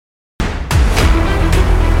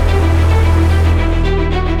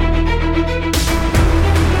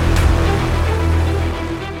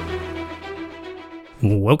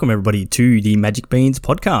welcome everybody to the Magic Beans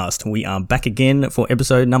podcast. We are back again for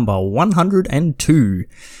episode number 102.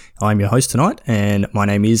 I'm your host tonight, and my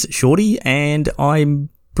name is Shorty, and I'm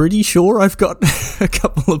pretty sure I've got a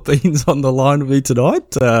couple of beans on the line with me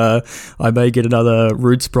tonight. I may get another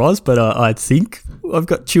rude surprise, but I think I've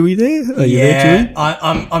got Chewy there. Are you there,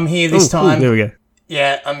 Chewy? I'm here this time. There we go.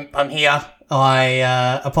 Yeah, I'm here.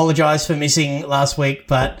 I apologise for missing last week,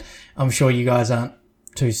 but I'm sure you guys aren't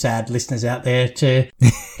too sad listeners out there to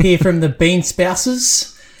hear from the bean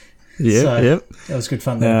spouses. Yeah. That was good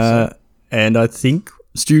fun there. And I think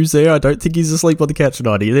Stu's there. I don't think he's asleep on the couch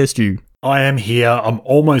tonight. Are you there, Stu? I am here. I'm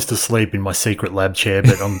almost asleep in my secret lab chair,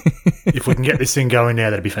 but if we can get this thing going now,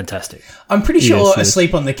 that'd be fantastic. I'm pretty sure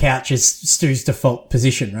asleep on the couch is Stu's default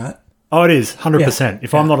position, right? Oh, it is, 100%.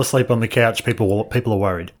 If I'm not asleep on the couch, people are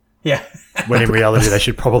worried. Yeah. When in reality, they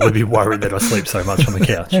should probably be worried that I sleep so much on the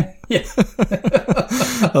couch. Yeah.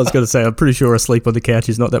 I was going to say, I'm pretty sure asleep on the couch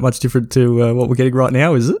is not that much different to what we're getting right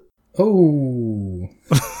now, is it? Oh.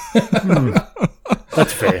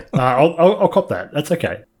 That's fair. I'll cop that. That's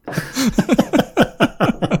okay.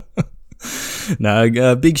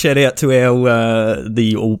 No, big shout out to our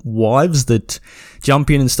the wives that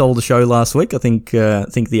jump in and stole the show last week. I think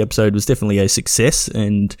the episode was definitely a success,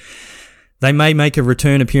 and they may make a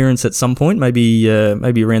return appearance at some point, maybe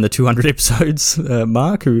around the 200 episodes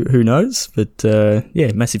mark. Who knows? But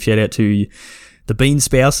massive shout out to the Bean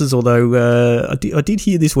Spouses. Although I did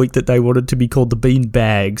hear this week that they wanted to be called the Bean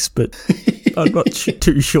Bags, but I'm not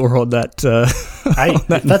too sure on that. Hey,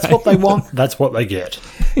 if that's what they want, that's what they get.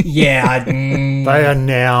 Yeah, they are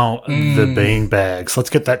now the Bean Bags. Let's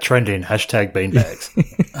get that trend in. # Bean Bags.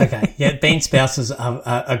 Okay, yeah, Bean Spouses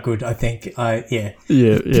are good. I think.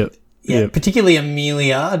 Yeah, particularly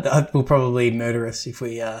Amelia will probably murder us if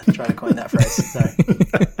we try to coin that phrase. So.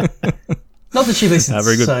 Not that she listens,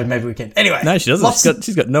 very good. So maybe we can. Anyway. No, she doesn't.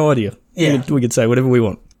 She's got no idea. Yeah. We could say whatever we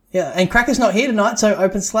want. Yeah, and Cracker's not here tonight, so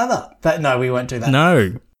open slather. But no, we won't do that.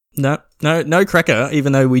 No Cracker,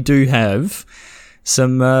 even though we do have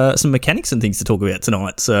some mechanics and things to talk about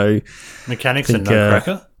tonight. So mechanics and no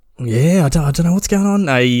Cracker? Yeah, I don't know what's going on.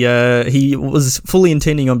 He was fully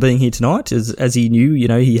intending on being here tonight, as he knew.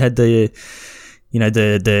 He had the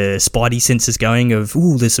spidey senses going of,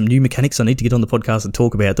 there's some new mechanics. I need to get on the podcast and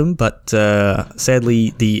talk about them. But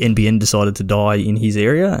sadly, the NBN decided to die in his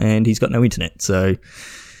area, and he's got no internet. So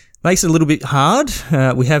makes it a little bit hard.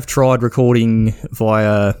 We have tried recording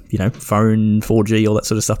via phone, 4G, all that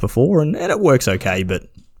sort of stuff before, and it works okay. But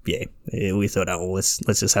yeah, we thought, let's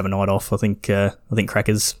just have a night off. I think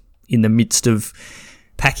Cracker's in the midst of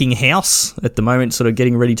packing house at the moment, sort of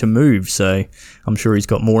getting ready to move. So I'm sure he's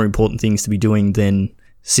got more important things to be doing than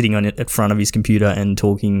sitting on it at front of his computer and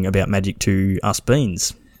talking about Magic to us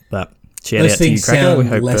beans. But shout out to you, Cracker. We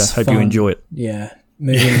hope you enjoy it. Yeah,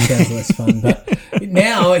 moving sounds less fun. But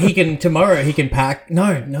now tomorrow he can pack.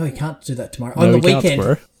 No, he can't do that tomorrow. On the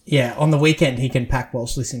weekend. Yeah, on the weekend he can pack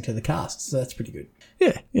whilst listening to the cast. So that's pretty good.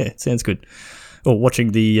 Yeah, sounds good. Or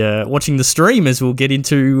watching the stream, as we'll get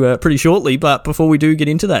into pretty shortly. But before we do get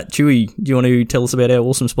into that, Chewy, do you want to tell us about our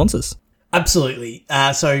awesome sponsors? Absolutely.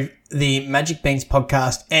 So the Magic Beans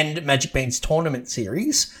podcast and Magic Beans tournament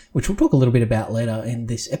series, which we'll talk a little bit about later in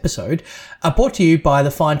this episode, are brought to you by the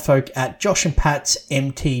fine folk at Josh and Pat's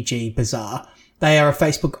MTG Bazaar. They are a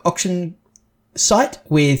Facebook auction site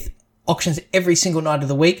with auctions every single night of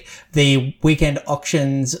the week. The weekend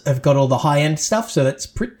auctions have got all the high-end stuff, so that's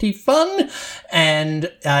pretty fun.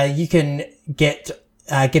 And you can get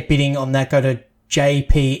bidding on that. Go to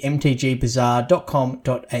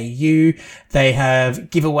jpmtgbazaar.com.au. They have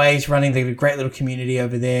giveaways running. They've got a great little community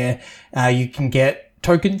over there. You can get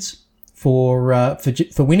tokens for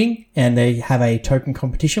winning, and they have a token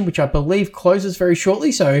competition, which I believe closes very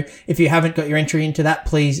shortly. So if you haven't got your entry into that,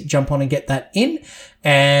 please jump on and get that in.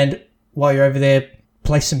 And while you're over there,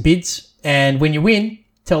 place some bids, and when you win,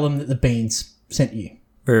 tell them that the beans sent you.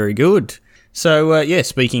 Very good. So,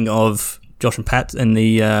 speaking of Josh and Pat and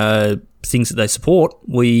the things that they support,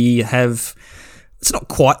 we have... It's not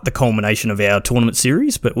quite the culmination of our tournament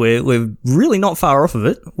series, but we're really not far off of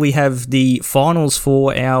it. We have the finals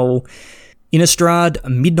for our Innistrad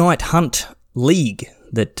Midnight Hunt League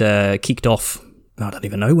that kicked off... I don't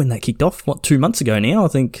even know when that kicked off. 2 months ago now? I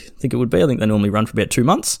think it would be. I think they normally run for about 2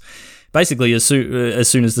 months. Basically, as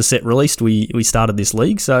soon as the set released, we started this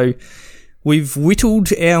league. So we've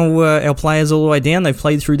whittled our players all the way down. They've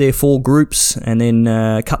played through their 4 groups and then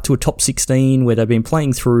cut to a top 16 where they've been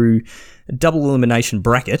playing through a double elimination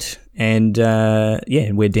bracket. And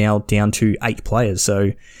we're now down to 8 players.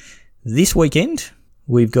 So this weekend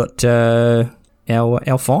we've got our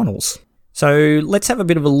finals. So let's have a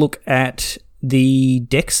bit of a look at the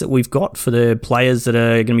decks that we've got for the players that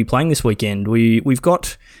are going to be playing this weekend. We've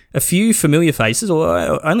got a few familiar faces,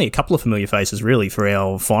 or only a couple of familiar faces really for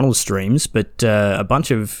our finals streams, but a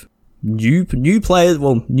bunch of new players.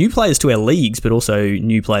 Well, new players to our leagues, but also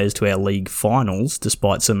new players to our league finals,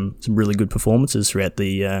 despite some really good performances throughout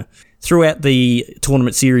the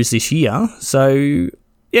tournament series this year. So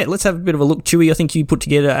yeah, let's have a bit of a look. Chewy, I think you put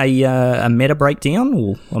together a meta breakdown.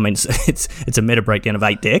 Or, I mean, it's a meta breakdown of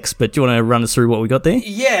 8 decks, but do you want to run us through what we got there?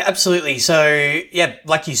 Yeah, absolutely. So, yeah,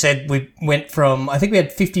 like you said, we went from, I think we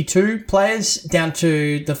had 52 players down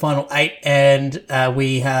to the final 8, and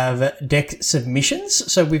we have deck submissions.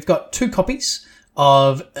 So we've got 2 copies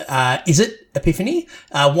of Izzet Epiphany,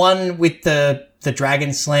 one with the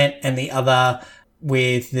dragon slant and the other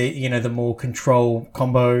with the more control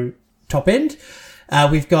combo top end.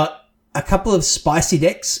 We've got a couple of spicy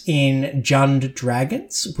decks in Jund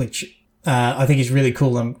Dragons, which I think is really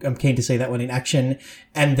cool. I'm keen to see that one in action.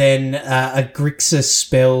 And then a Grixis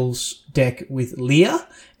Spells deck with Leah.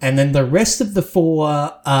 And then the rest of the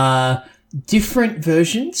 4 are different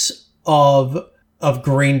versions of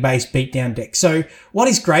green-based beatdown decks. So what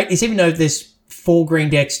is great is even though there's 4 green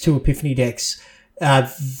decks, 2 Epiphany decks,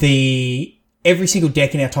 every single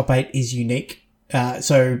deck in our top 8 is unique.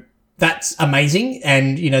 So that's amazing,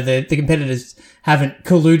 and the competitors haven't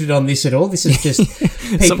colluded on this at all. This is just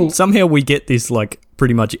people. Somehow we get this like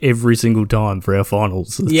pretty much every single time for our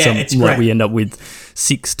finals. Yeah, it's great. We end up with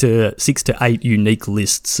 6 to 8 unique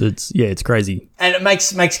lists. It's crazy, and it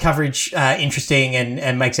makes coverage interesting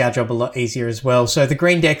and makes our job a lot easier as well. So the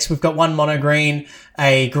green decks, we've got 1 mono green,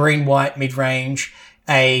 a green white mid range,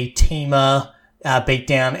 a Teamer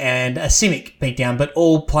beatdown, and a Simic beatdown, but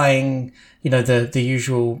all playing the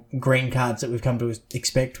usual green cards that we've come to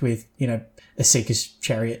expect with, a Seeker's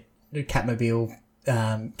Chariot, Catmobile,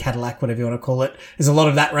 Cadillac, whatever you want to call it. There's a lot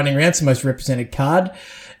of that running around. It's the most represented card.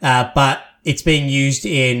 But it's being used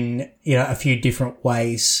in, a few different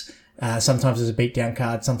ways. Sometimes as a beatdown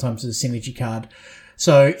card, sometimes as a synergy card.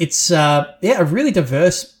 So it's, a really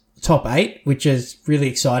diverse top 8, which is really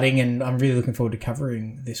exciting, and I'm really looking forward to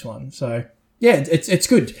covering this one. So yeah, it's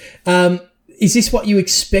good. Is this what you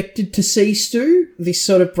expected to see, Stu? This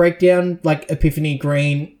sort of breakdown, like Epiphany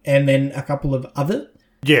Green and then a couple of other?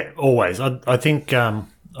 Yeah, always. I think I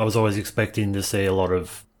was always expecting to see a lot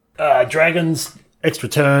of dragons, extra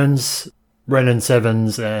turns, Renin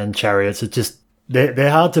 7s and chariots. It's just,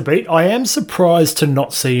 they're hard to beat. I am surprised to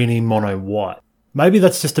not see any mono white. Maybe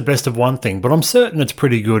that's just a best of 1 thing, but I'm certain it's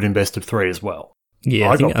pretty good in best of 3 as well.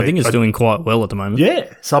 Yeah, I think it's doing quite well at the moment.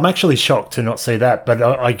 Yeah, so I'm actually shocked to not see that, but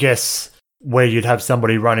I guess where you'd have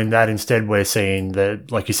somebody running that instead, we're seeing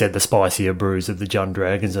like you said, the spicier brews of the Jund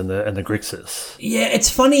Dragons and the Grixis. Yeah, it's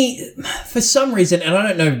funny for some reason, and I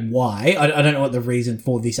don't know why. I don't know what the reason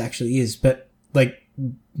for this actually is, but like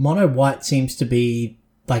mono white seems to be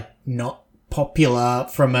like not popular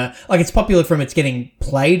it's popular from it's getting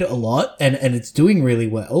played a lot and it's doing really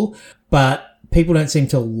well, but people don't seem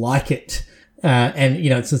to like it. And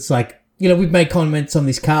it's like, we've made comments on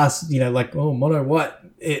this cast, like, oh, mono white.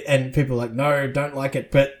 And people are like, no, don't like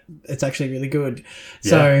it, but it's actually really good.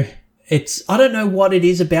 Yeah. So I don't know what it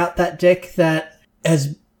is about that deck that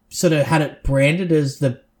has sort of had it branded as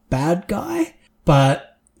the bad guy,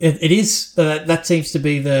 but it is, that seems to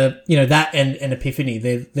be the, that and Epiphany.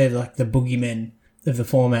 They're like the boogeymen of the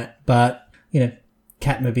format, but,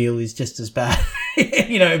 Catmobile is just as bad,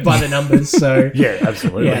 by the numbers. So yeah,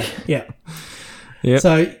 absolutely. Yeah.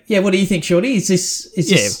 So yeah, what do you think, Shorty? Is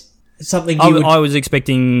this something I was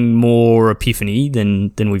expecting more Epiphany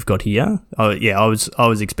than we've got here. I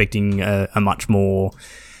was expecting a much more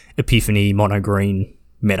Epiphany mono green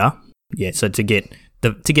meta. Yeah, so to get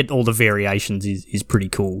all the variations is pretty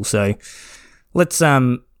cool. So let's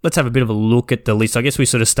have a bit of a look at the list. I guess we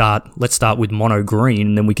sort of let's start with mono green,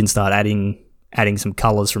 and then we can start adding some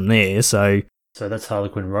colours from there. So that's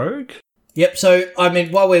Harlequin Rogue. Yep, so, I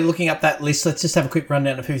mean, while we're looking up that list, let's just have a quick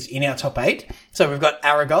rundown of who's in our top 8. So we've got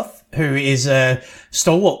Aragoth, who is a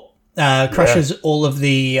stalwart, crushes all of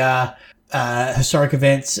the historic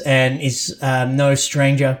events and is no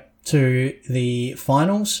stranger to the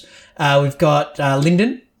finals. We've got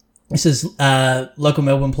Lyndon. This is a local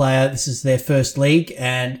Melbourne player. This is their first league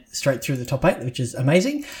and straight through the top 8, which is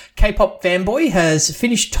amazing. K-pop Fanboy has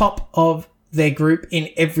finished top of their group in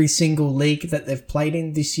every single league that they've played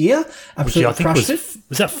in this year. Absolutely crushed it.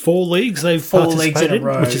 Was that 4 leagues they've participated 4 leagues in a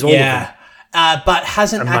row, which is all of them. But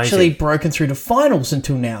hasn't actually broken through to finals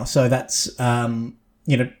until now. So that's, broken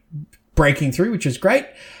breaking through, which was great.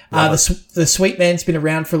 The Sweet Man's been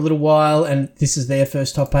around for a little while, and this is their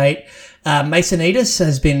first top 8. Masonitas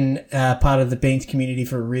has been part of the Beans community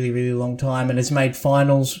for a really, really long time and has made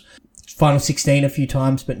final 16 a few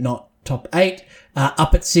times, but not top 8.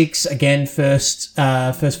 Up at 6, again, first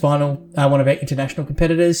final, one of our international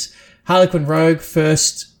competitors. Harlequin Rogue,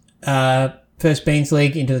 first Beans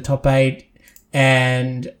League into the top 8,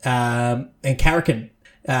 and Karrakin,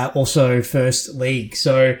 also first league.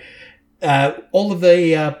 So, all of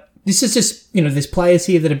the, this is just, there's players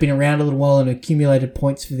here that have been around a little while and accumulated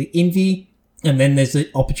points for the Envy. And then there's the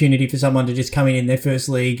opportunity for someone to just come in their first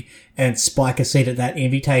league and spike a seat at that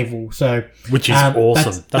Envy table. So, which is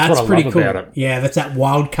awesome. That's what I pretty love cool. about it. Yeah, that's that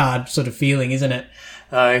wild card sort of feeling, isn't it?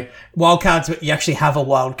 Wild cards, but you actually have a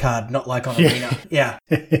wild card, not like on Arena. Yeah.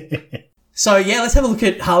 So, let's have a look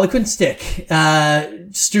at Harlequin's deck.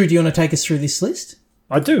 Stu, do you want to take us through this list?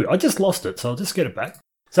 I do. I just lost it, so I'll just get it back.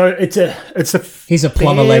 So it's a. He's a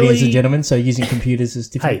plumber, ladies and gentlemen, so using computers is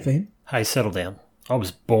difficult for him. Hey, settle down. I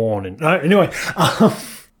was born in... No, anyway. So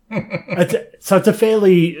it's a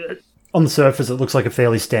fairly... On the surface, it looks like a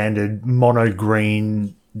fairly standard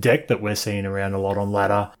mono-green deck that we're seeing around a lot on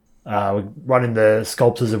ladder. We're running the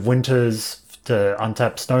Sculptors of Winters to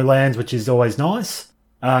untap Snowlands, which is always nice.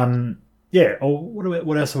 What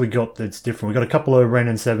else have we got that's different? We've got a couple of Wrenn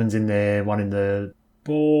and 7s in there, one in the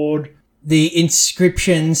board. The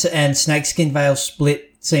Inscriptions and Snakeskin Veil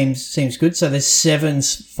split seems good. So there's 7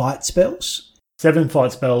 fight spells. 7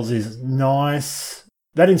 fight spells is nice.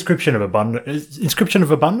 That Inscription of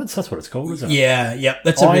Abundance, that's what it's called, isn't it? Yeah.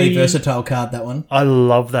 That's a really versatile card, that one. I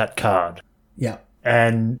love that card. Yeah.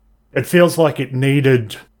 And it feels like it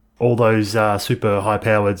needed all those super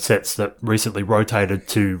high-powered sets that recently rotated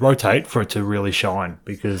to rotate for it to really shine,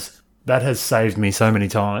 because that has saved me so many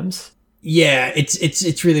times. Yeah,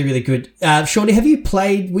 it's really, really good. Shorty, have you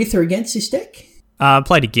played with or against this deck?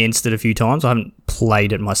 Played against it a few times. I haven't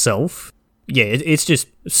played it myself. Yeah, it's just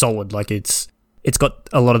solid. Like it's got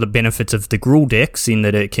a lot of the benefits of the Gruul decks in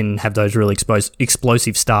that it can have those really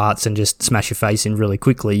explosive starts and just smash your face in really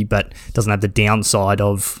quickly, but doesn't have the downside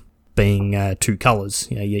of being 2 colours.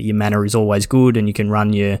 Your mana is always good, and you can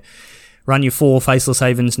run your 4 Faceless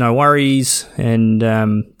Havens, no worries, and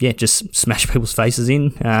just smash people's faces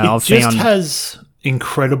in. It has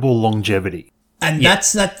incredible longevity. And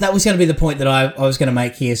that was going to be the point that I was going to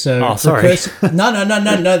make here. So, sorry. No.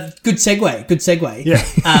 Good segue.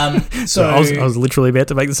 Yeah. So I was literally about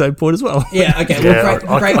to make the same point as well. Yeah. Okay. Yeah,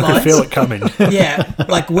 well, great I lines. could feel it coming. Yeah.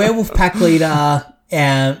 Like Werewolf Pack Leader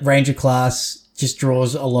and Ranger class just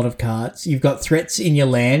draws a lot of cards. You've got threats in your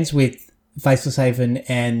lands with Faceless Haven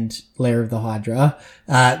and Lair of the Hydra.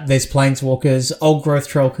 There's Planeswalkers. Old Growth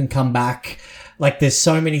Troll can come back. Like, there's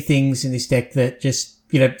so many things in this deck that just,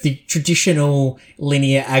 the traditional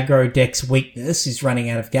linear aggro deck's weakness is running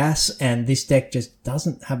out of gas, and this deck just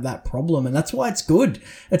doesn't have that problem, and that's why it's good.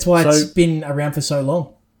 That's why it's been around for so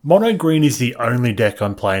long. Mono Green is the only deck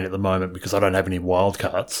I'm playing at the moment because I don't have any wild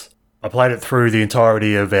cards. I played it through the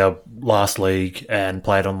entirety of our last league and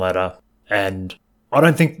played on ladder, and I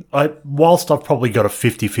don't think... whilst I've probably got a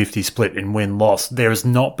 50-50 split in win-loss, there has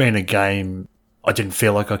not been a game I didn't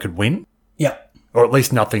feel like I could win. Yeah. Or at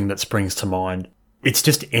least nothing that springs to mind. It's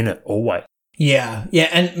just in it always. Yeah,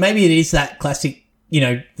 and maybe it is that classic,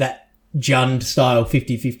 that Jund style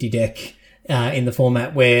 50-50 deck in the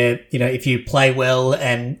format where, if you play well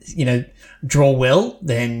and, draw well,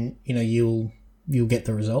 then, you'll get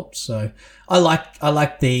the results. So I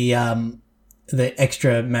like the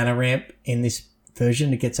extra mana ramp in this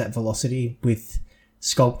version. It gets that velocity with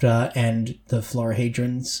Sculptor and the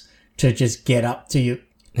Florahedrons to just get up to you.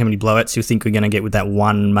 How many blowouts do you think we're going to get with that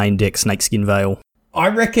one main deck, Snakeskin Veil? I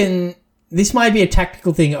reckon this might be a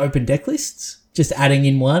tactical thing, open deck lists. Just adding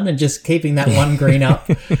in one and just keeping that one green up,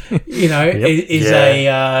 is a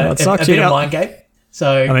bit of mind game.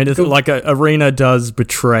 So I mean, it's like Arena does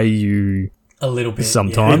betray you a little bit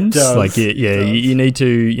sometimes. Yeah. Like, you need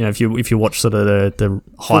to, if you watch sort of the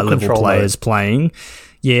high level players playing.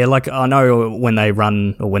 Yeah, like I know when they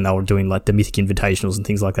were doing like the Mythic Invitationals and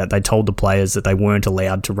things like that, they told the players that they weren't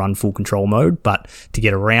allowed to run full control mode, but to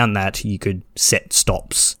get around that, you could set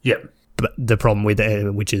stops. Yeah. But the problem with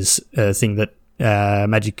it, which is a thing that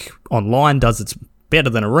Magic Online does that's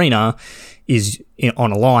better than Arena, is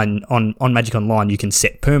on Magic Online you can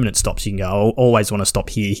set permanent stops. You can go, I always want to stop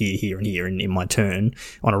here, here, here, and here in my turn.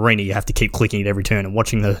 On Arena you have to keep clicking it every turn, and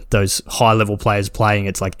watching those high level players playing,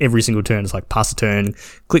 it's like every single turn it's like pass a turn,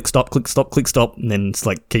 click stop, and then it's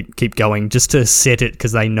like keep going just to set it,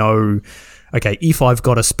 because they know okay, if I've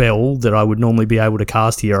got a spell that I would normally be able to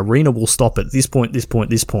cast here, Arena will stop at this point, this point,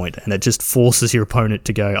 this point, and it just forces your opponent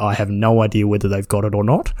to go, I have no idea whether they've got it or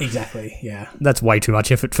not. Exactly, yeah. That's way too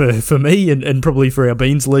much effort for me and probably for our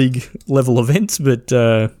Beans League level events, but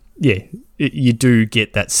you do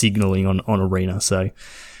get that signalling on Arena, so you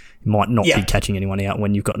might not be catching anyone out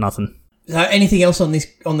when you've got nothing. Anything else on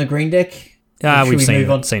the green deck? We've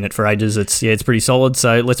seen it for ages. It's pretty solid.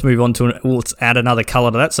 So let's move on to let's add another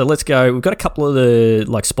colour to that. So let's go. We've got a couple of the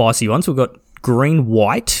like spicy ones. We've got green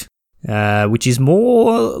white, which is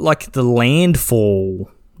more like the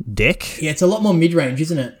landfall deck. Yeah, it's a lot more mid range,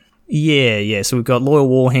 isn't it? Yeah. So we've got Loyal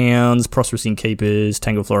Warhounds, Prosperous Innkeepers,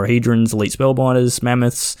 Tangle Florahedrons, Elite Spellbinders,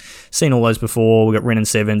 Mammoths. Seen all those before. We've got Wrenn and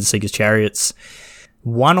Sevens, Seeker's Chariots.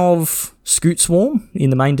 One of Scoot Swarm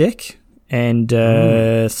in the main deck. And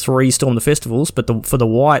 3 Storm the Festivals, but for the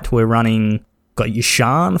white, we're running, got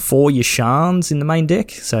Yasharn, 4 Yasharns in the main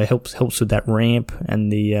deck, so it helps with that ramp and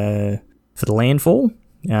the for the landfall.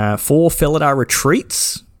 4 Felidar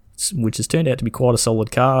Retreats, which has turned out to be quite a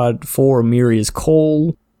solid card. 4 Amiria's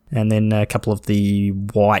Call, and then a couple of the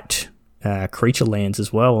white creature lands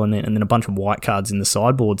as well, and then a bunch of white cards in the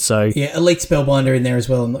sideboard. So Elite Spellbinder in there as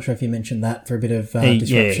well. I'm not sure if you mentioned that for a bit of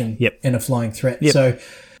disruption and a flying threat. Yep. So.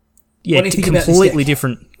 Yeah, what do you think about this deck?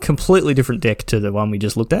 completely different deck to the one we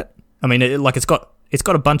just looked at. I mean, it's got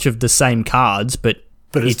a bunch of the same cards, but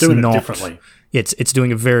it's doing it differently. Yeah, it's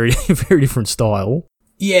doing a very very different style.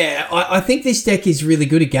 Yeah, I think this deck is really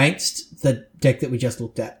good against the deck that we just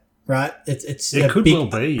looked at. Right? It could well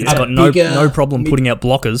be. Yeah. It's got no problem putting out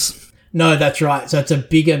blockers. No, that's right. So it's a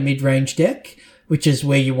bigger mid-range deck, which is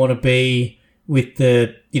where you want to be with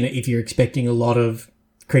the if you're expecting a lot of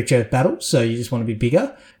creature battles, so you just want to be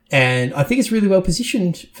bigger. And I think it's really well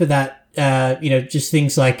positioned for that. Just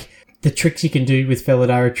things like the tricks you can do with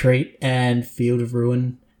Felidar Retreat and Field of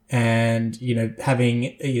Ruin, and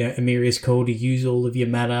having Amiria's Call to use all of your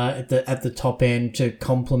mana at the top end to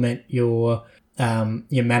complement your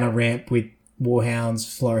mana ramp with Warhounds,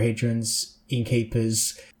 Florahedrons,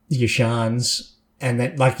 Innkeepers, Yasharns, and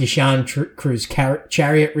that like Yasharn crews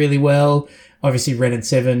Chariot really well. Obviously, Wrenn and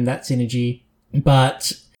Seven, that synergy,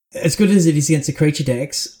 but. As good as it is against the creature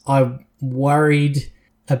decks, I'm worried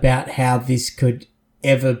about how this could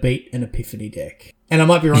ever beat an Epiphany deck. And I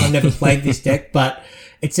might be wrong, I've never played this deck, but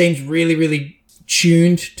it seems really, really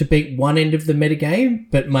tuned to beat one end of the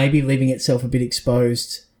metagame, but maybe leaving itself a bit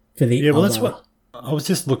exposed for the other. That's what I was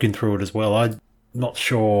just looking through it as well. I'm not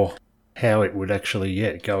sure how it would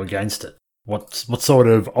actually go against it. What sort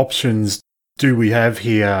of options do we have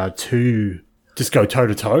here to just go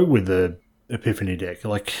toe-to-toe with the Epiphany deck?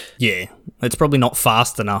 It's probably not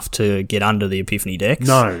fast enough to get under the Epiphany decks.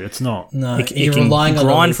 No, it's not. No, you're relying on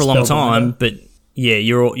grind for a long time, but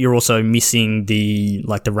you're also missing the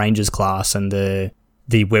Rangers class and the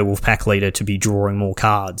Werewolf Pack Leader to be drawing more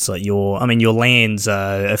cards. Like your lands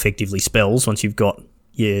are effectively spells once you've got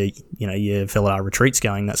your Felidar Retreats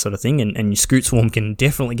going, that sort of thing, and your Scoot Swarm can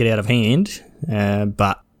definitely get out of hand,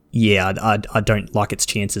 but. Yeah, I don't like its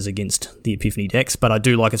chances against the Epiphany decks, but I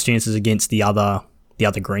do like its chances against the other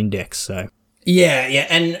green decks. So yeah,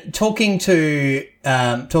 and talking to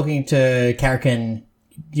Karakin,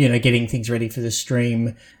 getting things ready for the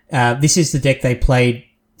stream. This is the deck they played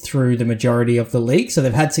through the majority of the league, so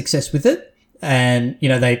they've had success with it, and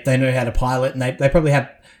they know how to pilot, and they probably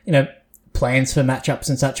have plans for matchups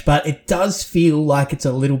and such. But it does feel like it's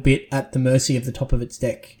a little bit at the mercy of the top of its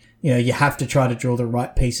deck. You have to try to draw the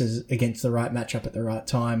right pieces against the right matchup at the right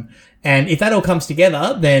time. And if that all comes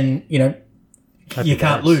together, then, you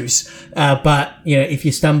can't lose. But, if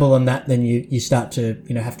you stumble on that, then you start to,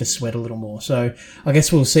 have to sweat a little more. So I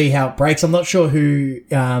guess we'll see how it breaks. I'm not sure who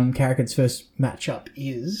Karakin's first matchup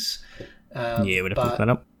is. We'd have to look that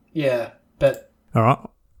up. Yeah, but... All right.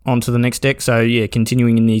 On to the next deck. So,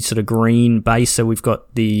 continuing in the sort of green base. So we've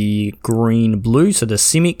got the green-blue, so the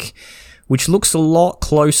Simic, which looks a lot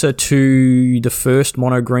closer to the first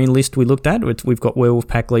mono green list we looked at. We've got Werewolf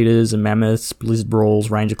Pack Leaders and Mammoths, Blizzard Brawls,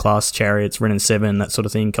 Ranger Class, Chariots, Wrenn and Seven, that sort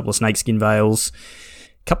of thing. A couple of Snakeskin Veils,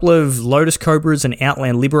 a couple of Lotus Cobras and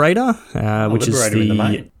Outland Liberator, which Liberator is in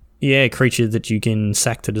the main. creature that you can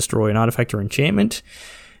sack to destroy an artifact or enchantment.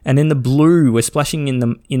 And then the blue, we're splashing in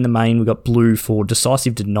the main. We've got blue for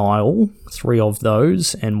Decisive Denial, 3 of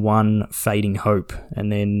those, and 1 Fading Hope.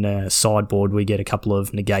 And then sideboard, we get a couple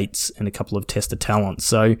of Negates and a couple of Test of Talent.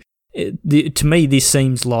 So to me, this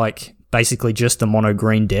seems like basically just a mono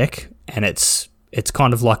green deck, and it's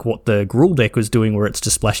kind of like what the Gruul deck was doing, where it's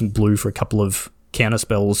just splashing blue for a couple of counter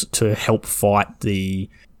spells to help fight the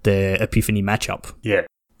Epiphany matchup. Yeah.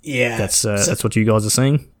 Yeah. That's what you guys are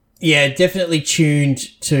seeing. Yeah, definitely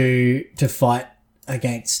tuned to fight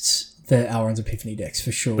against the Elrond's Epiphany decks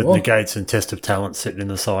for sure. With Negates and Test of Talent sitting in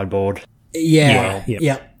the sideboard. Yeah.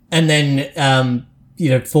 And then,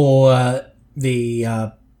 for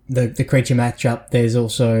the creature matchup, there's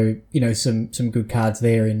also, some good cards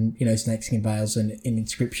there in, Snakeskin Veils and in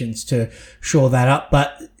Inscriptions to shore that up.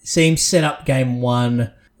 But seems set up game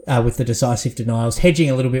one with the Decisive Denials,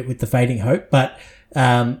 hedging a little bit with the Fading Hope. But,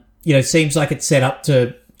 seems like it's set up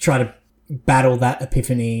to try to battle that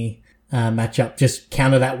Epiphany matchup. Just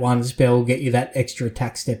counter that one spell, get you that extra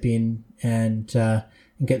attack step in and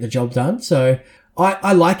get the job done. So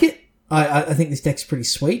I like it. I think this deck's pretty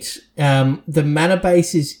sweet. The mana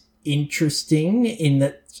base is interesting in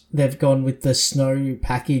that they've gone with the Snow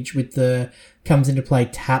package with the comes into play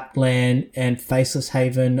tapped land and Faceless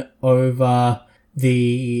Haven over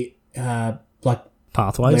the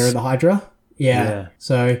Pathways. Lair of the Hydra. Yeah.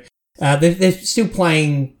 So they're still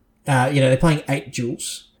playing. They're playing 8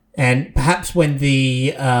 jewels, and perhaps when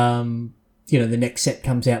the the next set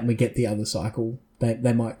comes out and we get the other cycle,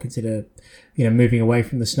 they might consider moving away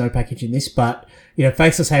from the Snow package in this. But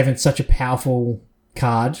Faceless Haven's such a powerful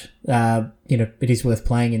card. It is worth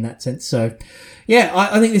playing in that sense. So yeah,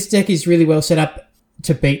 I think this deck is really well set up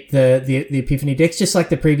to beat the Epiphany decks, just like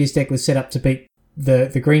the previous deck was set up to beat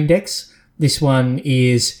the green decks. This one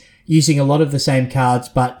is using a lot of the same cards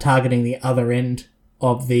but targeting the other end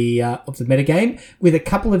of the metagame with a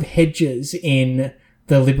couple of hedges in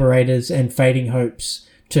the Liberators and Fading Hopes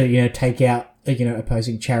to take out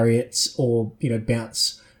opposing chariots or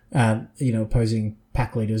bounce opposing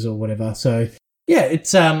pack leaders or whatever. So yeah,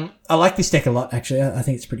 it's I like this deck a lot actually. I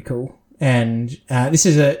think it's pretty cool, and this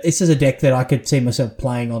is a deck that I could see myself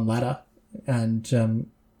playing on ladder and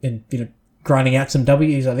grinding out some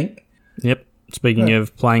W's. I think. Yep. Speaking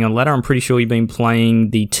of playing on ladder, I'm pretty sure you've been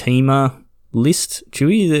playing the Teamer list,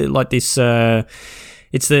 Chewy.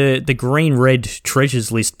 It's the green-red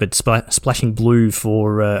treasures list, but splashing blue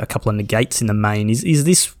for a couple of negates in the main. Is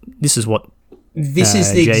this what? This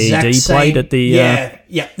is the exact JED same. Played at the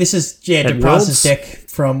This is DePraz's deck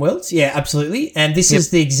from Worlds. Yeah, absolutely. And this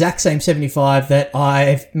is the exact same 75 that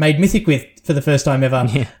I've made Mythic with for the first time ever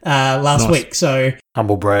last week. So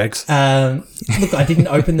humble brags. Look, I didn't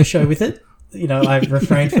open the show with it. I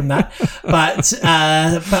refrained from that. But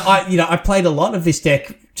I played a lot of this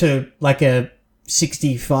deck to like a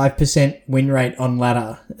 65% win rate on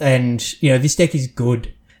ladder, and this deck is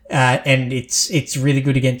good, and it's really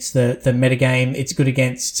good against the metagame. It's good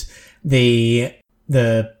against the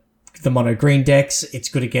mono green decks. It's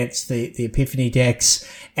good against the Epiphany decks,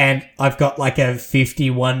 and I've got like a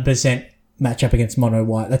 51% matchup against mono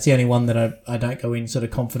white. That's the only one that I don't go in sort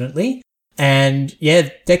of confidently. And yeah,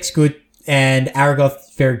 deck's good, and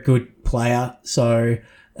Aragoth very good player. So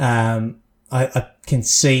I can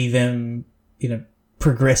see them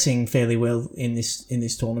progressing fairly well in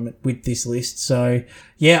this tournament with this list. So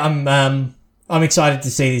yeah, I'm excited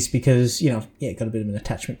to see this because got a bit of an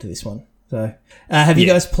attachment to this one. So have you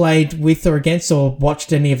guys played with or against or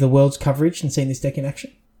watched any of the Worlds coverage and seen this deck in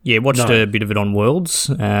action? Yeah, watched a bit of it on Worlds.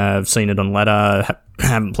 I've seen it on ladder.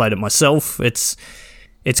 Haven't played it myself. It's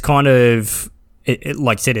kind of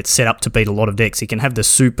like I said, it's set up to beat a lot of decks. You can have the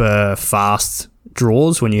super fast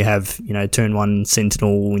draws when you have, turn 1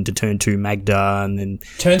 Sentinel into turn 2 Magda, and then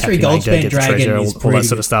turn 3 Goldspan Dragon, all that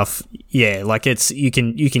sort of stuff. Yeah, like you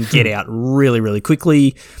can get out really, really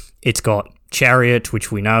quickly. It's got Chariot,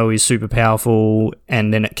 which we know is super powerful,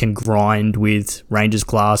 and then it can grind with Ranger's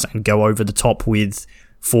Class and go over the top with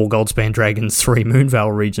 4 Goldspan Dragons, 3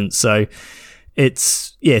 Moonveil Regents. So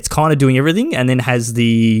it's kind of doing everything, and then has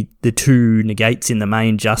the 2 negates in the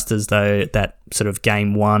main just as though that sort of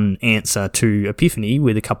game 1 answer to Epiphany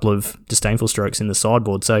with a couple of Disdainful Strokes in the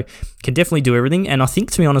sideboard. So can definitely do everything, and I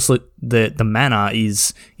think, to be honest, the mana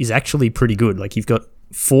is actually pretty good. Like, you've got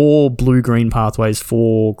 4 blue-green pathways,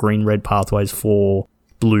 4 green-red pathways, 4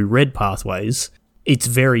 blue-red pathways. It's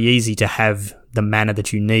very easy to have the mana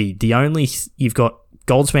that you need. You've got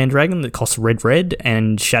Goldspan Dragon that costs red,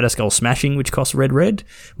 and Shadowskull Smashing, which costs red,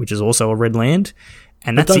 which is also a red land.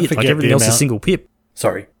 And that's it. Like, everything else is single pip.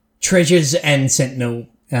 Sorry. Treasures and Sentinel.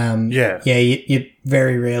 You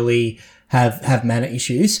very rarely have mana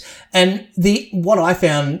issues. And what I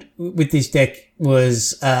found with this deck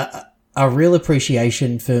was a real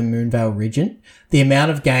appreciation for Moonveil Regent. The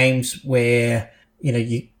amount of games where,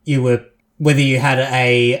 you were, whether you had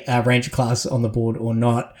a Ranger class on the board or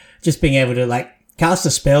not, just being able to cast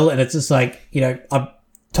a spell, and it's just like, I'm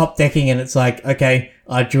top decking, and it's like, okay,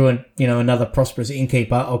 I drew another Prosperous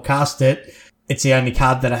Innkeeper. I'll cast it. It's the only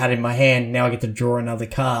card that I had in my hand. Now I get to draw another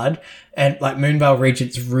card. And Moonveil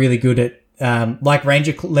Regent's really good like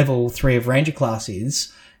level 3 of Ranger class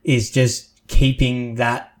is just keeping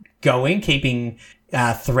that going, keeping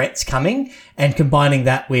threats coming, and combining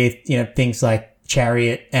that with, things like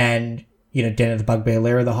Chariot and, Den of the Bugbear,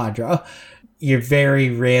 Lair of the Hydra. You very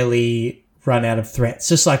rarely run out of threats,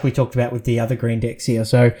 just like we talked about with the other green decks here.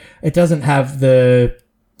 So it doesn't have the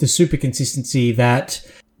super consistency that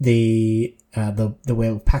the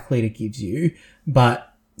Werewolf Pack Leader gives you, but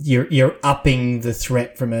you're upping the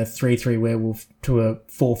threat from a 3/3 werewolf to a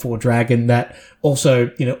 4/4 dragon that also,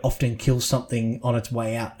 often kills something on its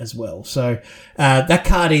way out as well. So, that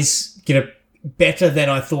card is, better than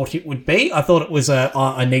I thought it would be. I thought it was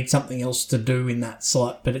I need something else to do in that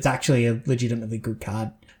slot, but it's actually a legitimately good card.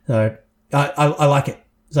 So, I like it.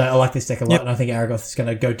 So I like this deck a lot, and I think Aragoth is going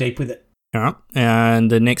to go deep with it. All right. And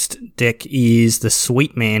the next deck is the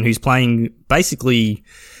Sweet Man, who's playing basically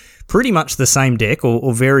pretty much the same deck,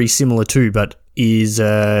 or very similar to, but is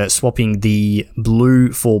swapping the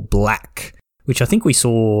blue for black, which I think we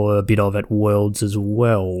saw a bit of at Worlds as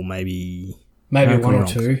well, maybe one or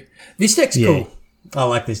two. This deck's cool. I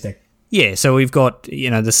like this deck. Yeah, so we've got,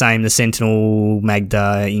 the Sentinel,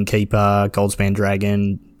 Magda, Innkeeper, Goldspan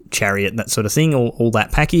Dragon, Chariot, that sort of thing, all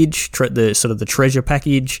that package, the treasure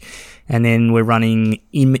package. And then we're running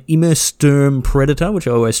Immersturm Predator, which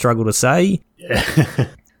I always struggle to say.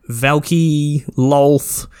 Valky,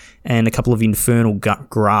 Lolth, and a couple of Infernal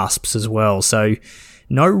Grasps as well. So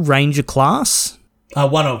no Ranger class.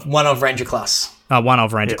 One of Ranger class. One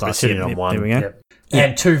of Ranger class. Sitting on one. There we go. Yep.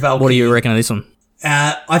 And 2 Valky. What do you reckon of this one?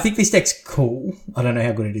 I think this deck's cool. I don't know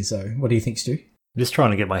how good it is, though. What do you think, Stu? Just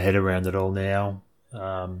trying to get my head around it all now.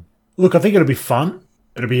 Look, I think it'll be fun.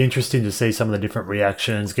 It'll be interesting to see some of the different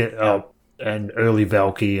reactions, get an early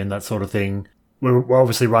Valky and that sort of thing. We're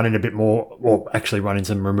obviously running a bit more, or actually running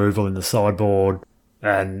some removal in the sideboard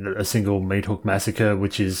and a single Meat Hook Massacre,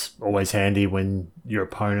 which is always handy when your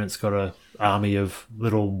opponent's got a army of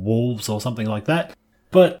little wolves or something like that.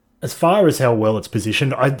 But as far as how well it's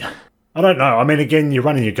positioned, I don't know. I mean, again, you're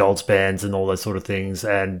running your Goldspans and all those sort of things,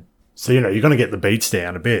 and so, you're going to get the beats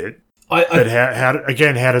down a bit. But how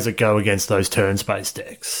does it go against those turn-based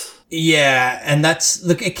decks? Yeah, and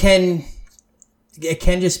look, it can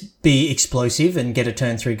just be explosive and get a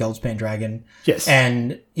turn 3 Goldspan Dragon. Yes.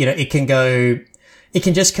 And, it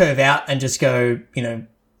can just curve out and just go,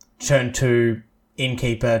 turn 2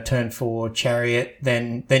 Innkeeper, turn 4 Chariot,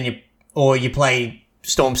 then you play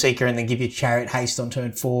Stormseeker and then give your Chariot haste on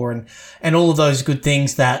turn 4 and all of those good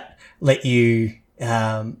things that let you,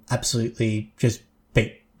 absolutely just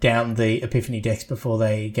beat down the Epiphany decks before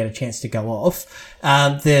they get a chance to go off.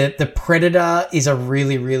 The Predator is a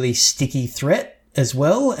really, really sticky threat as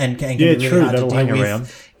well, and can be really hard to deal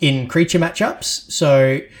with in creature matchups.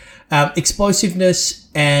 So, explosiveness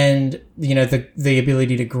and, the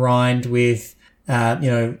ability to grind with,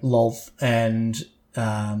 Lolth and,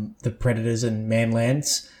 the Predators and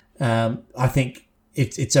Manlands. I think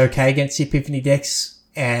it's okay against the Epiphany decks,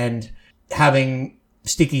 and having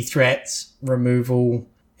sticky threats, removal,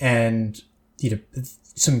 and,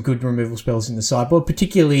 some good removal spells in the sideboard,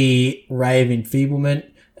 particularly Ray of Enfeeblement.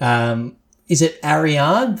 Is it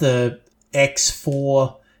Ariane, the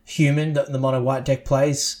X4 human that the mono white deck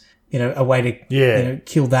plays? A way to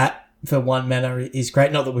kill that for 1 mana is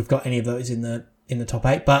great. Not that we've got any of those in the top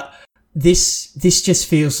 8, but this just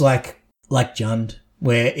feels like Jund,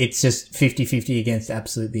 where it's just 50-50 against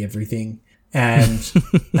absolutely everything. And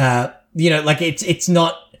it's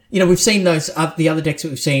not. We've seen those the other decks that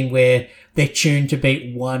we've seen where they're tuned to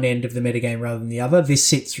beat one end of the metagame rather than the other. This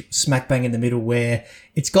sits smack bang in the middle, where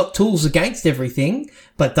it's got tools against everything,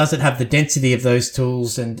 but does it have the density of those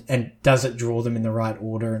tools, and does it draw them in the right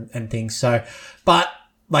order and things. So, but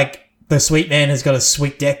the Sweet Man has got a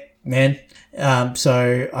sweet deck, man.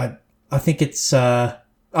 So I think it's I'm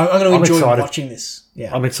going to enjoy watching this.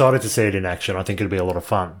 Yeah, I'm excited to see it in action. I think it'll be a lot of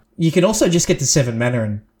fun. You can also just get to 7 mana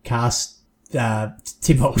and cast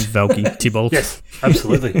Tybalt. Valky, Tybalt. Yes,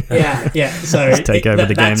 absolutely. Yeah. So take over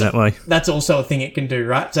the game that way. That's also a thing it can do,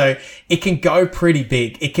 right? So it can go pretty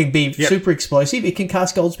big. It can be super explosive. It can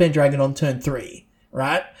cast Goldspan Dragon on turn 3,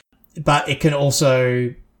 right? But it can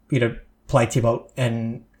also, play Tybalt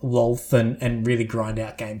and Lolth and really grind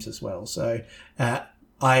out games as well. So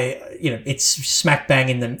it's smack bang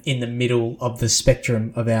in the middle of the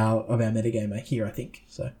spectrum of our metagame here, I think.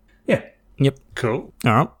 So yeah. Yep. Cool.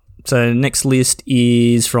 All right. So next list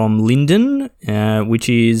is from Linden, which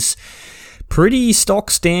is pretty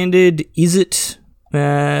stock standard. Is it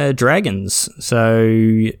dragons? So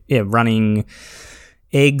yeah, running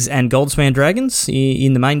eggs and Goldspan Dragons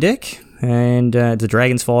in the main deck. and the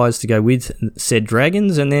Dragon's Fires to go with said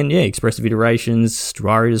dragons, and then expressive iterations,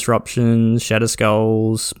 Druari Disruptions, Shatter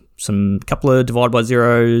Skulls, some couple of Divide by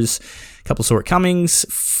Zeros, a couple of Saw It Comings,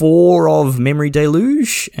 4 of Memory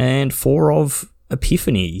Deluge, and 4 of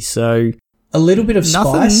Epiphany. So a little bit of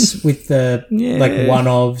nothing, spice with the like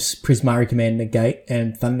one-ofs, Prismari Command Negate,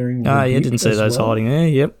 and Thundering Rebuke didn't see those hiding there.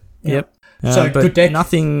 Yep. So but good deck.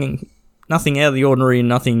 Nothing out of the ordinary,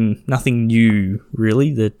 nothing new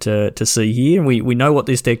really that to see here. And we know what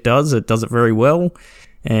this deck does. It does it very well.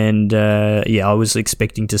 And I was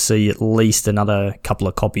expecting to see at least another couple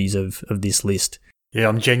of copies of this list. Yeah,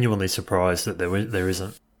 I'm genuinely surprised that there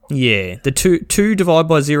isn't. Yeah, the two Divide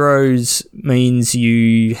by Zeros means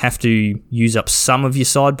you have to use up some of your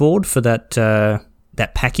sideboard for that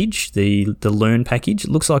package, the Learn package. It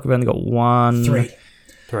looks like we've only got 1... 3.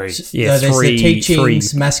 Yeah, there's three, the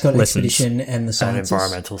Teachings, Mascot lessons. Expedition, and the Sciences. And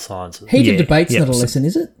Environmental Sciences. Heated Debate's not a lesson,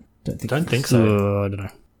 is it? Don't think so. I don't know.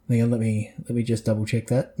 Hang on, let me just double check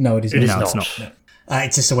that. No, it is It not. is It's not.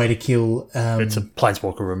 It's just a way to kill. It's a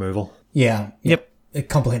Planeswalker removal. Yeah. Yep. A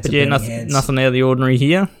comprehensive. But yeah, hands. nothing out of the ordinary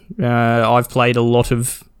here. I've played a lot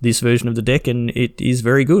of this version of the deck, and it is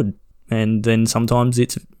very good. And then sometimes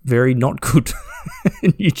it's very not good,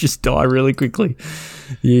 and you just die really quickly.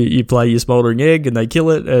 You play your Smouldering Egg, and they kill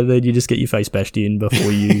it, and then you just get your face bashed in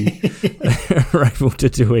before you are able to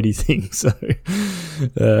do anything. So,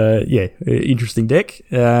 interesting deck.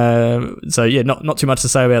 Not too much to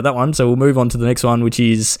say about that one. So we'll move on to the next one, which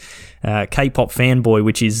is K-pop Fanboy,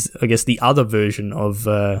 which is, I guess, the other version of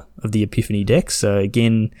the Epiphany deck. So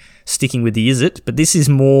again, sticking with the Izzet, but this is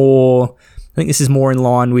more. I think this is more in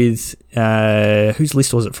line with whose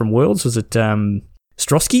list was it from Worlds? Was it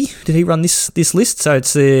Strosky? Did he run this list? So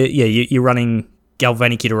it's you're running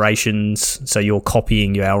Galvanic Iterations, so you're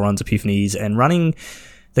copying your Alrons, Epiphanies, and running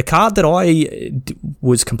the card that I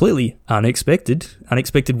was completely unexpected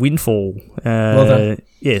Windfall. Well done.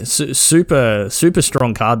 Yeah, super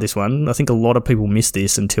strong card, this one. I think a lot of people missed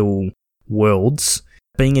this until Worlds.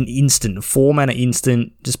 Being an instant, 4-mana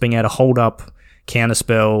instant, just being able to hold up counter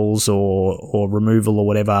spells or removal or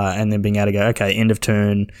whatever, and then being able to go, okay, end of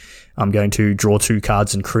turn, I'm going to draw 2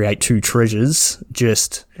 cards and create 2 treasures.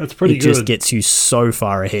 That's pretty good. It just gets you so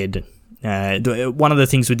far ahead. One of the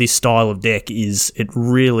things with this style of deck is it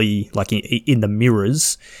really, like in the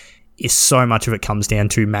mirrors, is so much of it comes down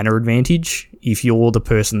to mana advantage. If you're the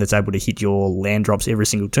person that's able to hit your land drops every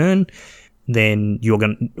single turn, then you're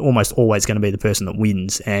almost always going to be the person that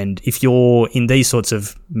wins. And if you're in these sorts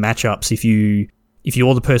of matchups, if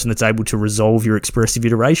you're the person that's able to resolve your expressive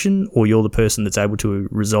iteration, or you're the person that's able to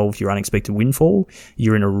resolve your unexpected windfall,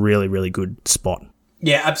 you're in a really, really good spot.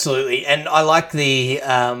 Yeah, absolutely. And I like the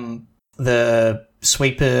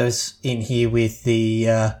sweepers in here with the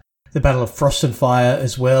Battle of Frost and Fire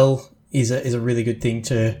as well is a really good thing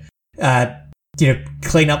to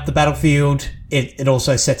clean up the battlefield. It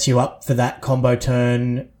also sets you up for that combo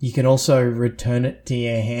turn. You can also return it to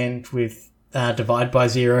your hand with Divide by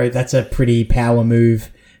Zero. That's a pretty power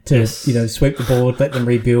move to sweep the board, let them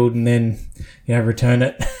rebuild, and then return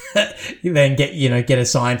it. You then get a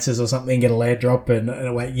Sciences or something, get a land drop, and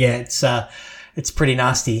away. Yeah, it's pretty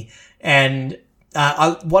nasty. And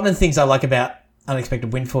one of the things I like about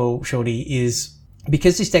Unexpected Windfall, Shorty, is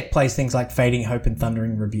because this deck plays things like Fading Hope and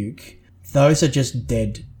Thundering Rebuke. Those are just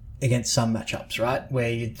dead against some matchups, right?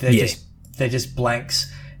 Where they're just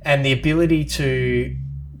blanks, and the ability to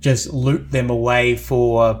just loot them away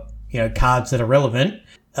for cards that are relevant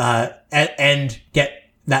and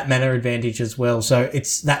get that mana advantage as well. So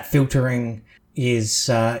it's that filtering is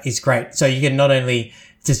great. So you can not only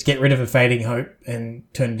just get rid of a Fading Hope and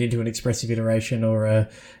turn it into an expressive iteration or a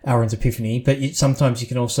Alrund's Epiphany, but sometimes you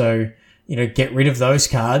can also get rid of those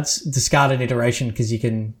cards, discard an iteration because you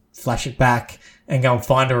can flash it back and go and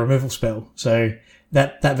find a removal spell. So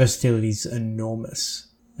that versatility is enormous.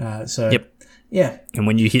 Yeah. And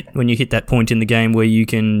when you hit that point in the game where you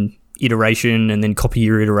can iteration and then copy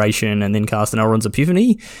your iteration and then cast an Alrund's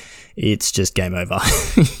Epiphany, it's just game over.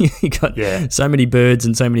 You got so many birds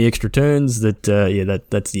and so many extra turns that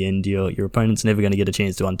that's the end. Your opponent's never going to get a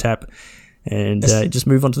chance to untap and just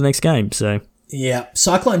move on to the next game. So yeah,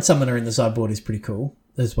 Cyclone Summoner in the sideboard is pretty cool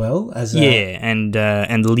as well as and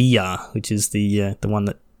Leah, which is the one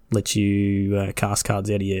that lets you cast cards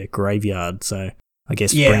out of your graveyard. So I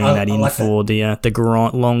guess bringing that in like for the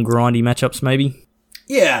long grindy matchups maybe.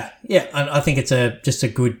 Yeah, and I think it's just a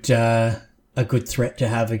good threat to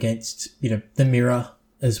have against the mirror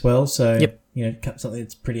as well. So something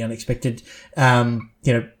that's pretty unexpected.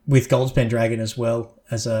 With Goldspan Dragon as well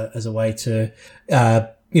as a way to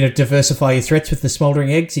diversify your threats with the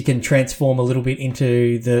Smouldering Eggs. You can transform a little bit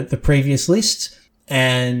into the previous list.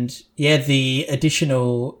 And yeah, the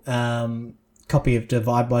additional copy of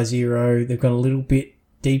Divide by Zero, they've gone a little bit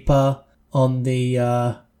deeper on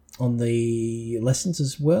the lessons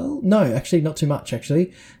as well. No, actually not too much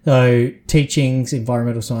actually. So teachings,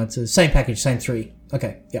 environmental sciences, same package, same 3.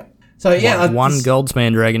 Okay, yeah. So yeah, one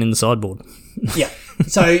Goldspan Dragon in the sideboard. Yeah.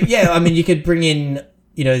 So yeah, I mean, you could bring in,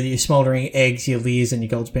 your Smouldering Eggs, your Leers, and your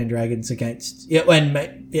Goldspan Dragons against,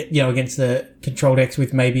 against the control decks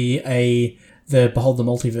with maybe the Behold the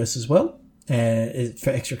Multiverse as well, for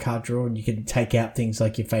extra card draw, and you can take out things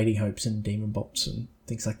like your Fading Hopes and Demon Bolts and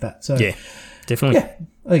things like that. So yeah, definitely. Yeah,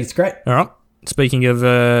 I think it's great. All right. Speaking of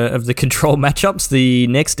the control matchups, the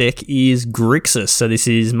next deck is Grixis. So this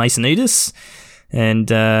is Masonitas. And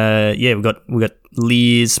we've got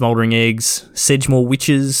Leers, Smouldering Eggs, Sedgemoor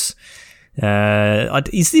Witches.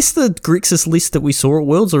 Is this the Grixis list that we saw at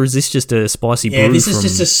Worlds, or is this just a spicy brew? Yeah, this is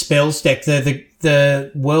just a spells deck.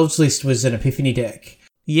 The Worlds list was an Epiphany deck.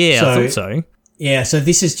 Yeah, I thought so. Yeah, so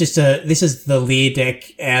this is the Leer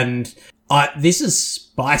deck, and this is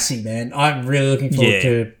spicy, man. I'm really looking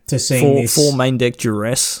forward to seeing this. 4 main deck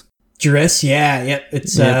Duress. Duress, yeah.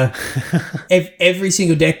 It's every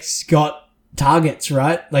single deck's got targets,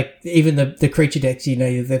 right? Like even the creature decks,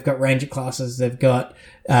 they've got ranger classes, they've got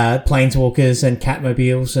planeswalkers and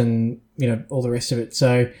catmobiles, and all the rest of it.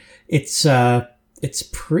 So it's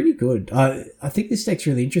pretty good. I think this deck's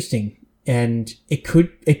really interesting, and it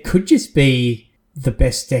could just be the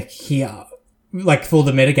best deck here, like for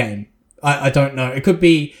the metagame. I don't know. It could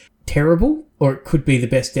be terrible, or it could be the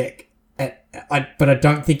best deck. But I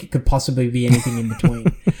don't think it could possibly be anything in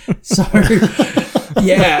between. So.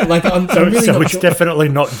 Yeah, like I'm really so it's sure. definitely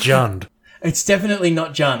not Jund. It's definitely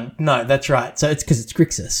not Jund. No, that's right. So it's because it's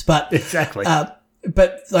Grixis, but exactly.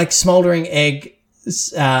 But like Smouldering Egg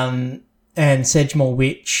and Sedgemoor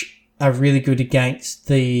Witch are really good against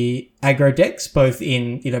the aggro decks, both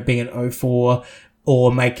in being an 0/4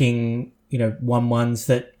 or making 1/1s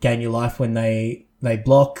that gain your life when they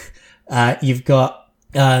block. You've got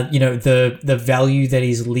the value that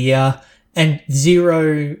is Leer and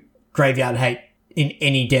 0 graveyard hate in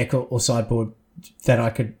any deck or sideboard that I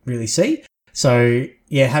could really see. So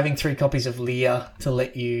yeah, having 3 copies of Leer to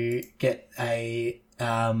let you get a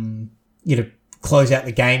close out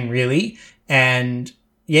the game really, and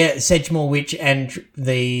yeah, Sedgemoor Witch and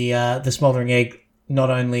the Smouldering Egg. Not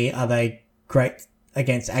only are they great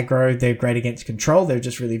against aggro, they're great against control. They're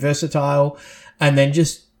just really versatile, and then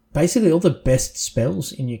just basically all the best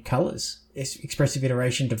spells in your colors. Expressive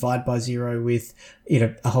Iteration, Divide by Zero with,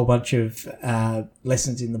 a whole bunch of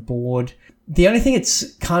lessons in the board. The only thing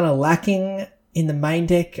it's kind of lacking in the main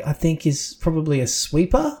deck, I think, is probably a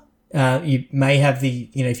sweeper. You may have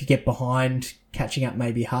if you get behind, catching up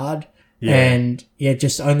may be hard. Yeah. And yeah,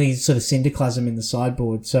 just only sort of Cinderclasm in the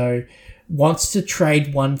sideboard. So wants to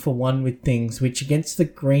trade 1-for-1 with things, which against the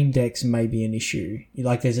green decks may be an issue.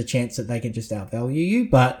 There's a chance that they can just outvalue you,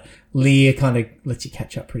 but Leer kind of lets you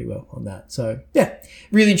catch up pretty well on that. So yeah,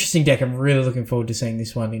 really interesting deck. I'm really looking forward to seeing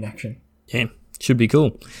this one in action. Yeah, should be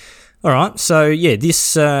cool. All right, so yeah,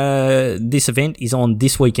 this event is on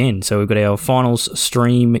this weekend. So we've got our finals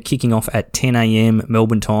stream kicking off at 10 a.m.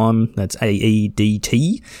 Melbourne time. That's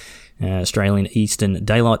AEDT. Australian Eastern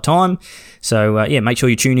Daylight Time. So, make sure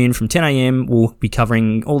you tune in from 10 a.m. We'll be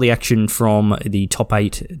covering all the action from the top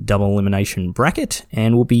 8 double elimination bracket,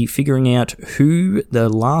 and we'll be figuring out who the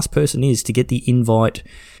last person is to get the invite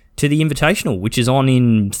to the Invitational, which is on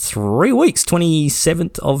in 3 weeks,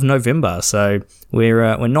 27th of November. So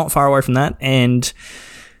we're not far away from that, and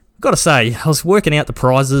got to say, I was working out the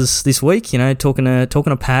prizes this week, talking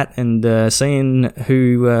to Pat and seeing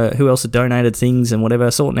who else had donated things and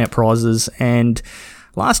whatever, sorting out prizes. And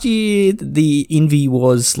last year, the Invy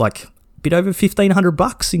was like a bit over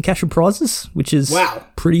 $1,500 in cash and prizes, which is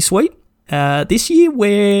pretty sweet. This year,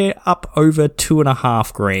 we're up over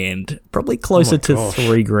 $2,500, probably closer to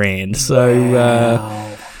 $3,000.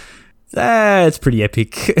 So that's pretty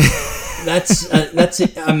epic. That's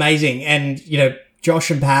amazing, and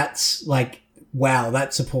Josh and Pat's, that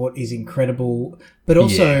support is incredible. But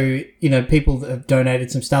also, people that have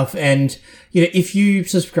donated some stuff. And, if you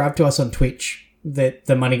subscribe to us on Twitch, that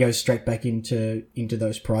the money goes straight back into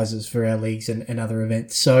those prizes for our leagues and other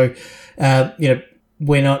events. So,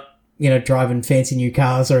 we're not, driving fancy new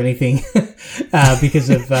cars or anything because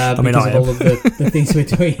of all of the things we're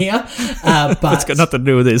doing here. But it's got nothing to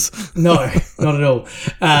do with this. No, not at all.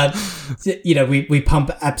 We pump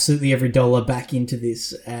absolutely every dollar back into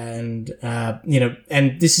this, and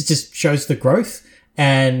and this is just shows the growth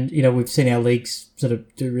And, we've seen our leagues sort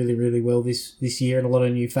of do really, really well this year, and a lot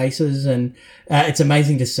of new faces, and it's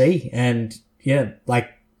amazing to see. And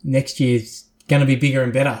next year's going to be bigger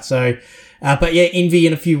and better. So, but yeah, Envy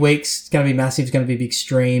in a few weeks, it's going to be massive. It's going to be a big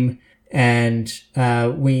stream, and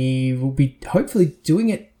we will be hopefully doing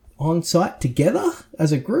it on site together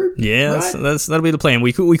as a group. Yeah, right? that'll be the plan.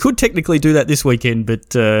 We could technically do that this weekend, but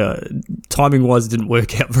timing wise, it didn't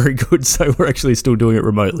work out very good. So we're actually still doing it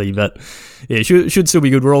remotely. But yeah, should still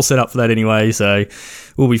be good. We're all set up for that anyway, so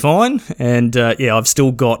we'll be fine. And I've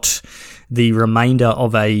still got the remainder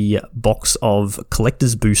of a box of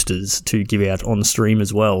collector's boosters to give out on stream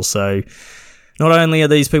as well. So not only are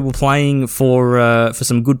these people playing for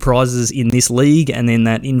some good prizes in this league and then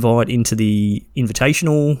that invite into the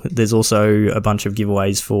Invitational, there's also a bunch of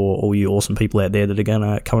giveaways for all you awesome people out there that are going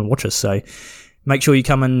to come and watch us. So make sure you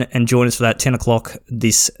come and join us for that 10 o'clock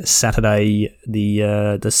this Saturday, the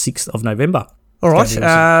 6th of November. All right.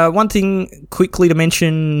 Awesome. One thing quickly to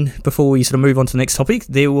mention before we sort of move on to the next topic,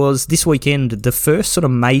 there was this weekend the first sort of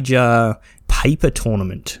major paper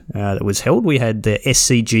tournament that was held. We had the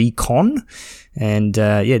SCG Con, and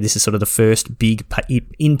this is sort of the first big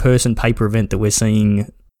in-person paper event that we're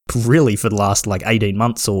seeing really for the last 18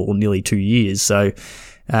 months or nearly 2 years. So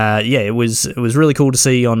it was really cool to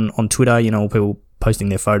see on Twitter, people posting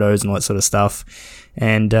their photos and all that sort of stuff,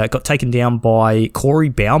 and got taken down by Corey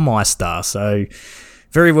Baumeister. So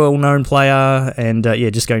very well-known player, and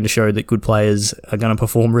just going to show that good players are going to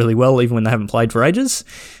perform really well even when they haven't played for ages.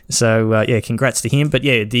 So congrats to him. But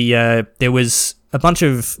there was a bunch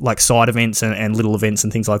of side events and little events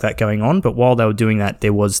and things like that going on. But while they were doing that,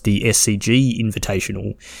 there was the SCG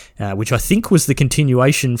Invitational, which I think was the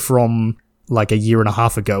continuation from a year and a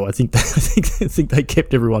half ago. I think they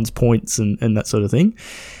kept everyone's points and that sort of thing.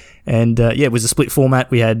 And it was a split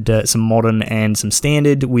format. We had some modern and some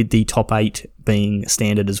standard, with the top 8 being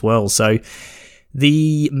standard as well. So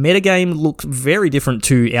the metagame looked very different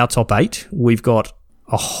to our top 8. We've got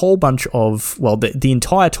a whole bunch of, the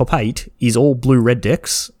entire top 8 is all blue-red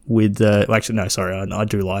decks with, I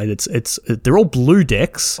do lie. They're all blue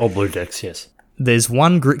decks. All blue decks, yes. There's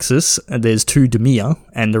one Grixis, and there's 2 Dimir,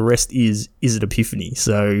 and the rest is Izzet Epiphany.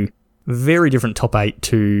 So very different top 8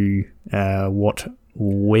 to what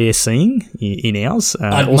we're seeing in ours.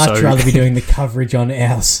 I'd much rather be doing the coverage on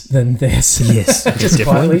ours than theirs. Yes, just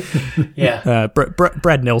definitely. Quietly. Yeah.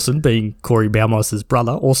 Brad Nelson, being Corey Baumeister's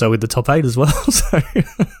brother, also with the top 8 as well. So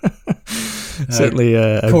certainly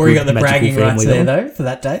a Corey good got the bragging rights there, on. though, for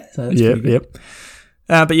that day. So that's yep.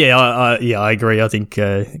 I agree. I think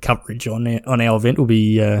coverage on our event will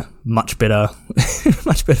be much better,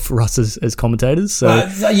 much better for us as commentators.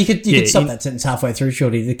 So you could stop that sentence halfway through,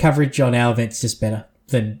 shorty. The coverage on our event's just better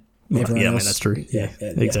than everyone else. I mean, that's true. Yeah,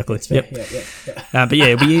 exactly. Yep. But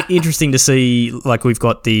it'll be interesting to see. We've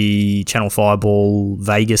got the Channel Fireball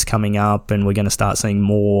Vegas coming up, and we're going to start seeing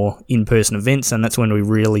more in-person events, and that's when we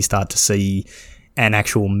really start to see an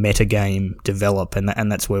actual meta game develop,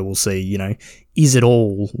 and that's where we'll see, is it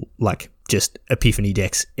all just Epiphany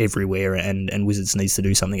decks everywhere, and Wizards needs to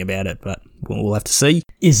do something about it, but we'll have to see.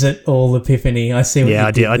 Is it all Epiphany? I see what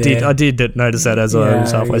you did there. I did notice that as I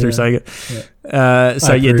was halfway through saying it. Yeah.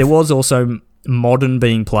 There was also Modern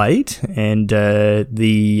being played, and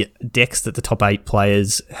the decks that the top 8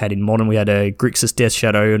 players had in Modern, we had a Grixis Death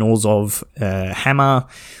Shadow, an Orzhov Hammer,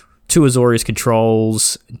 2 Azorius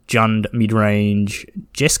Controls, Jund midrange,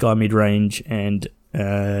 Jeskai midrange, and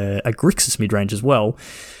a Grixis midrange as well.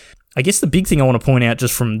 I guess the big thing I want to point out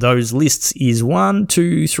just from those lists is 1,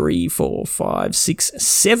 2, 3, 4, 5, 6,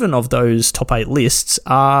 7 of those top 8 lists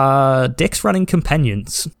are decks running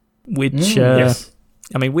companions, which, yes.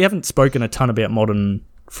 I mean, we haven't spoken a ton about Modern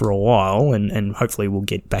for a while, and hopefully we'll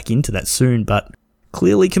get back into that soon, but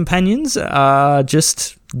clearly companions are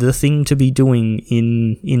just the thing to be doing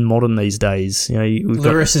in Modern these days.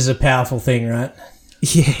 Lurrus is a powerful thing, right?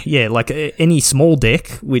 Yeah, any small deck,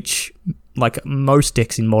 which most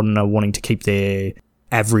decks in Modern are wanting to keep their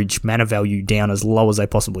average mana value down as low as they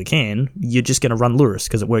possibly can, you're just going to run Lurrus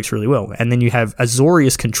because it works really well. And then you have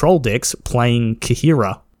Azorius control decks playing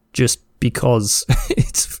Kahira just because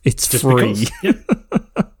it's just free. Yep.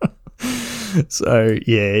 So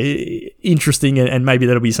interesting, and maybe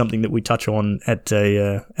that'll be something that we touch on at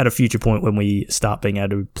a future point when we start being able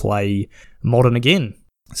to play Modern again.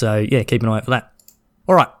 So keep an eye out for that.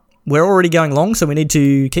 All right, we're already going long, so we need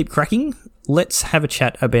to keep cracking. Let's have a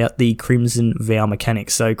chat about the Crimson Vow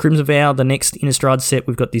mechanics. So Crimson Vow, the next Innistrad set,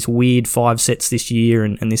 we've got this weird 5 sets this year,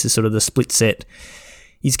 and this is sort of the split set,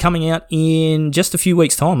 is coming out in just a few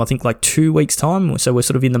weeks' time. I think 2 weeks' time. So we're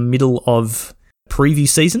sort of in the middle of preview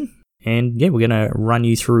season. And yeah, we're going to run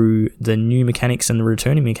you through the new mechanics and the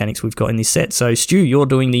returning mechanics we've got in this set. So, Stu, you're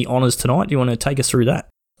doing the honours tonight. Do you want to take us through that?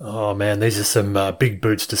 Oh, man, these are some big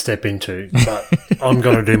boots to step into, but I'm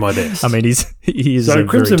going to do my best. I mean, he is So a very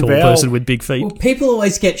Crimson tall Vow- person with big feet. Well, people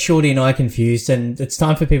always get Shorty and I confused, and it's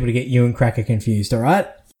time for people to get you and Cracker confused, all right?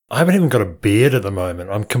 I haven't even got a beard at the moment.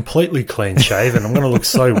 I'm completely clean shaven. I'm going to look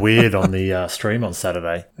so weird on the stream on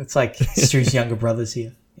Saturday. It's like Stu's younger brothers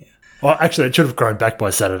here. Yeah. Well, actually, it should have grown back by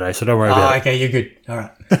Saturday, so don't worry about it. Okay, you're good. All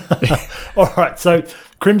right. All right, so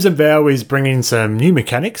Crimson Vow is bringing some new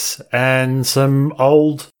mechanics and some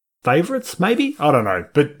old favourites, maybe? I don't know.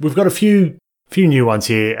 But we've got a few new ones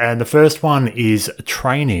here, and the first one is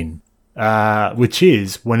Training, which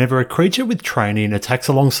is whenever a creature with Training attacks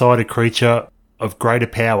alongside a creature of greater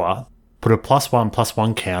power, put a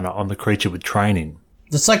 +1/+1 counter on the creature with Training.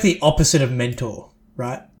 It's like the opposite of Mentor,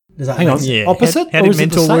 right? Does that Hang make on, sense? Yeah. opposite? How or did is it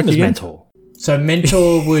the Mentor same work as again? Mentor? So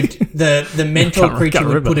Mentor would the Mentor Can't creature would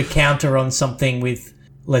remember. put a counter on something with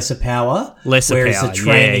lesser power. Lesser whereas power, the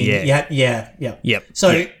training, yeah. yeah. Yep. So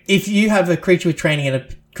Yep. if you have a creature with training and a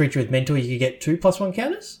creature with Mentor, you could get 2 +1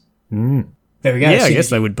 counters. Mm. There we go. Yeah, I Synergy. guess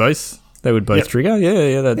they would both Yep. trigger.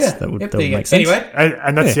 Yeah, that would Yep, that would there you go. make sense. Anyway,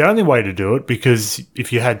 And that's the only way to do it, because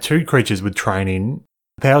if you had 2 creatures with Training,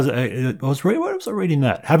 powers. I was reading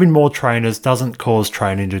that having more trainers doesn't cause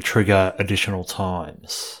Training to trigger additional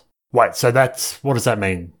times. Wait, so what does that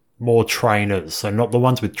mean? More trainers, so not the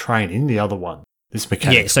ones with Training, the other one. This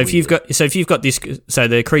mechanic. Yeah, so if you've got this, so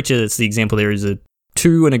the creature that's the example there is a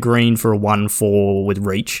 2 and a green for a 1/4 with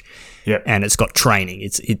reach. Yep. And it's got training.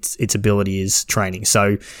 Its ability is training.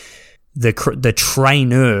 So the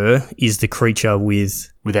trainer is the creature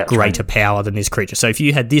without greater power than this creature. So if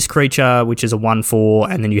you had this creature, which is a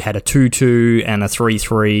 1/4, and then you had a 2/2 and a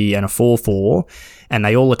 3/3 and a 4/4, and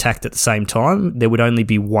they all attacked at the same time, there would only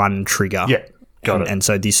be one trigger. Yeah, got it. And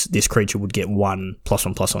so this creature would get 1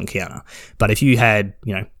 +1/+1 counter. But if you had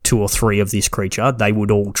 2 or 3 of this creature, they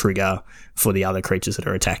would all trigger for the other creatures that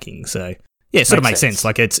are attacking. So yeah, it sort of makes sense.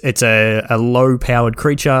 Like it's a low powered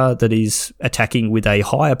creature that is attacking with a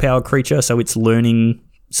higher powered creature, so it's learning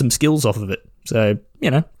some skills off of it. So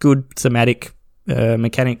good thematic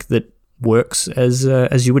mechanic that works as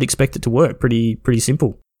you would expect it to work. Pretty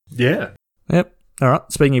simple. Yeah. Yep. All right.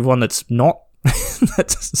 Speaking of one that's not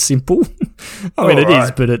that's simple. I mean, it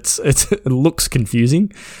is, but it looks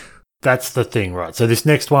confusing. That's the thing, right? So this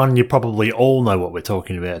next one, you probably all know what we're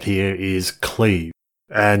talking about here, is Cleave.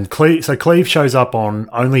 And Cleave shows up on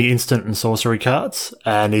only instant and sorcery cards,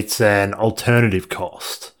 and it's an alternative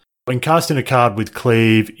cost. When casting a card with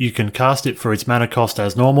Cleave, you can cast it for its mana cost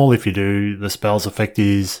as normal. If you do, the spell's effect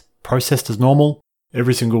is processed as normal.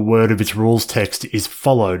 Every single word of its rules text is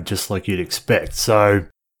followed just like you'd expect. So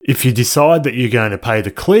if you decide that you're going to pay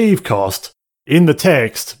the Cleave cost, in the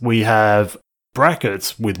text we have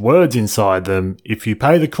brackets with words inside them. If you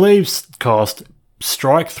pay the Cleave cost,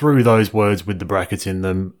 strike through those words with the brackets in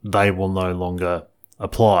them, they will no longer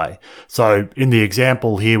apply. So in the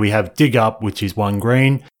example here, we have Dig Up, which is 1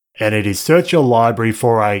 green, and it is search your library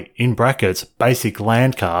for a, in brackets, basic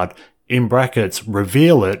land card, in brackets,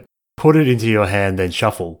 reveal it, put it into your hand, then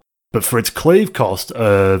shuffle. But for its Cleave cost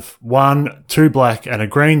of 1, 2 black, and a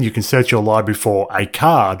green, you can search your library for a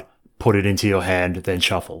card, put it into your hand, then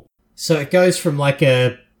shuffle. so it goes from like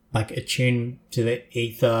a tune to the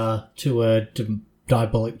ether to a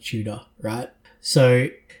diabolic tutor, right? So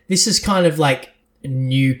this is kind of like a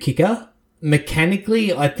new kicker.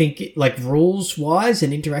 Mechanically, I think like rules wise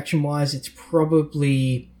and interaction wise, it's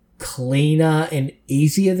probably cleaner and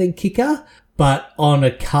easier than kicker. But on a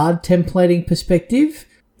card templating perspective,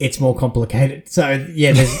 it's more complicated. So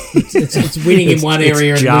yeah, it's winning in one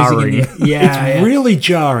area and jarring. losing in the It's really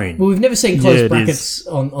jarring. Well, we've never seen closed Yeah, it brackets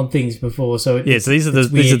on things before, so Yeah, so these are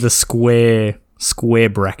the square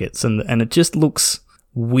brackets, and it just looks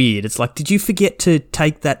weird. It's like, did you forget to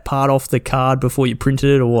take that part off the card before you printed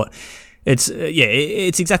it, or what? It's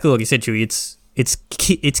it's exactly like you said, Chewie. It's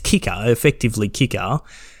kicker, effectively kicker.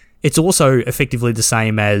 It's also effectively the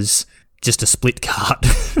same as just a split card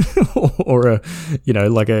or a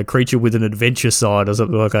like a creature with an adventure side or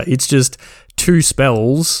something like that. It's just 2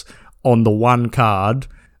 spells on the one card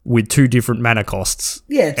with 2 different mana costs.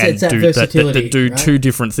 Yeah, it's that versatility, that do right? 2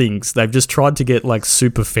 different things. They've just tried to get like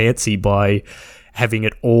super fancy by having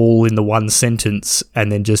it all in the one sentence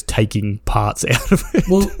and then just taking parts out of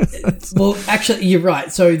it. Well, actually, you're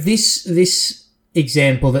right. So this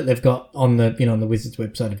example that they've got on the on the Wizards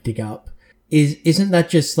website of Dig Up isn't that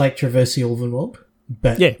just like Traverse the Ulvenwald?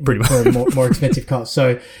 But Yeah, pretty much. for a more expensive cost.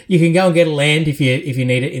 So you can go and get a land if you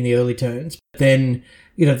need it in the early turns. But then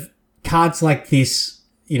cards like this,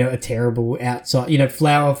 a terrible outside.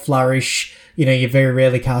 Flower, Flourish. You very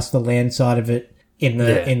rarely cast the land side of it in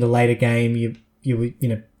the later game.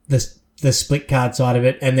 The split card side of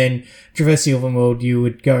it, and then Traverse the Elven World, you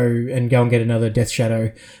would go and get another Death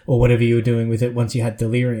Shadow or whatever you were doing with it once you had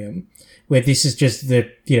Delirium. Where this is just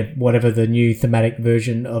whatever the new thematic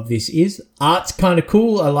version of this is. Art's kind of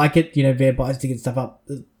cool. I like it. Vampires to get stuff up.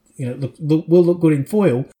 Will look good in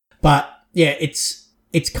foil, but yeah, it's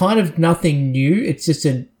kind of nothing new. It's just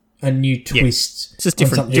a new twist. Yeah. It's just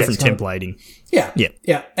different templating.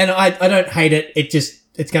 Yeah. And I don't hate it.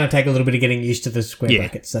 It's going to take a little bit of getting used to the square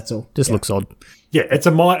brackets. That's all. Just looks odd. Yeah, it's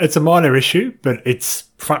a minor issue, but it's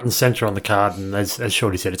front and center on the card, and as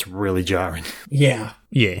Shorty said, it's really jarring. Yeah.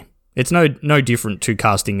 Yeah. It's no different to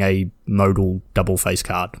casting a modal double face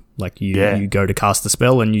card. Like you go to cast the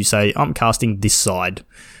spell and you say, I'm casting this side,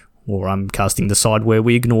 or I'm casting the side where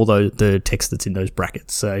we ignore the text that's in those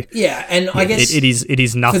brackets. So yeah, and I guess it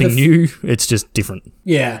is nothing new. It's just different.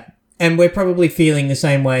 Yeah, and we're probably feeling the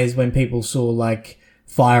same way as when people saw like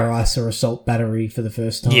Fire Ice or Assault Battery for the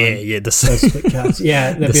first time. Yeah, those split cards.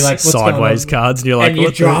 Yeah, they'd be like, what's sideways going on? Cards, and you're like, and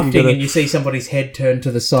you're drafting, and you see somebody's head turned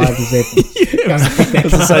to the side as they're going to pick their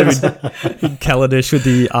cards. The same in Kaladesh with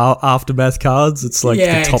the Aftermath cards. It's like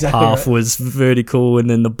the top half was vertical, and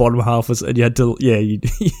then the bottom half was, and you had to,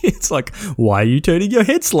 it's like, why are you turning your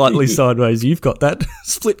head slightly sideways? You've got that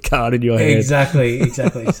split card in your head. Exactly.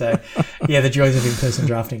 So, the joys of in-person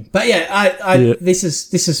drafting. But this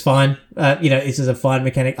is fine. This is a fine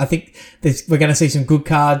mechanic. I think we're going to see some good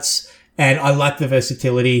cards, and I like the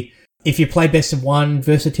versatility. If you play best of one,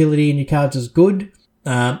 versatility in your cards is good.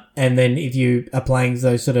 And then if you are playing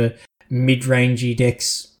those sort of mid-rangey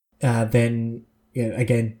decks, then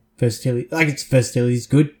again, versatility. Versatility is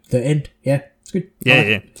good. The end, it's good.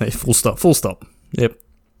 Yeah. Full stop. Yep.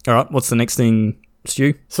 All right. What's the next thing,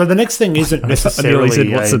 Stu? So the next thing isn't necessarily. I nearly said,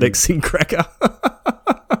 what's the next thing, Cracker?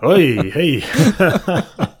 Oi, hey.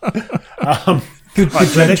 Good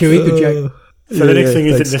joke, Chewy. Good joke. So the next thing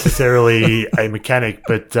isn't necessarily a mechanic,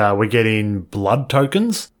 but we're getting blood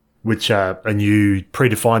tokens, which are a new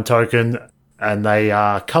predefined token, and they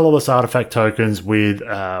are colorless artifact tokens with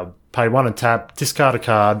pay 1 and tap, discard a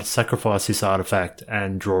card, sacrifice this artifact,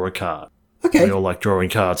 and draw a card. Okay. We all like drawing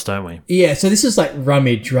cards, don't we? Yeah, so this is like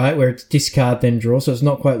Rummage, right, where it's discard then draw, so it's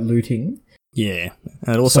not quite looting. Yeah,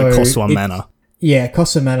 and it also costs 1 mana. Yeah, it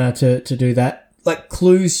costs a mana to do that. Like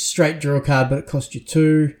Clues, straight draw a card, but it costs you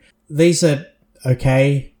 2. These are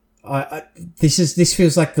okay. This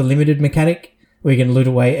feels like the limited mechanic where you can loot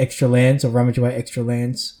away extra lands or rummage away extra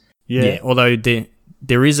lands. Yeah, although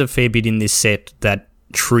there is a fair bit in this set that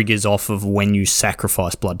triggers off of when you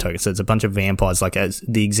sacrifice blood tokens. So it's a bunch of vampires, like as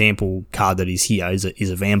the example card that is here is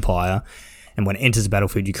a vampire. And when it enters the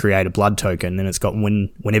battlefield, you create a blood token, and it's got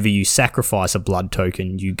whenever you sacrifice a blood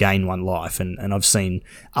token, you gain 1 life. And I've seen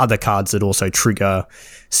other cards that also trigger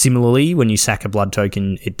similarly. When you sack a blood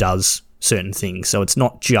token, it does certain things. So it's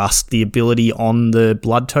not just the ability on the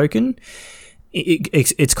blood token.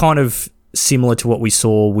 It's kind of similar to what we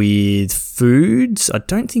saw with foods. I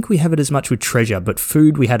don't think we have it as much with treasure, but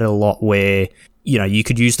food we had it a lot where, you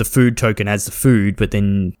could use the food token as the food, but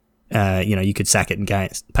then you could sack it and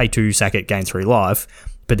pay 2, sack it, gain 3 life.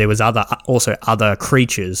 But there was also other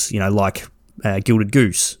creatures, like Gilded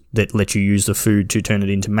Goose that let you use the food to turn it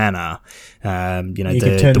into mana. You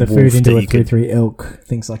could turn the food into a 3/3 elk,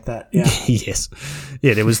 things like that. Yeah. Yes.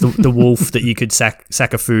 Yeah, there was the wolf that you could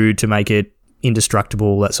sack a food to make it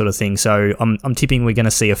indestructible, that sort of thing. So I'm tipping we're going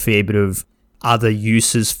to see a fair bit of other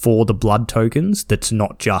uses for the blood tokens. That's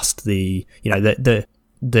not just the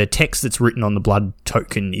text that's written on the blood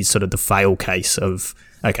token is sort of the fail case of,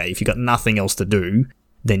 okay, if you've got nothing else to do,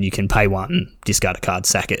 then you can pay 1, discard a card,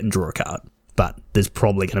 sack it, and draw a card. But there's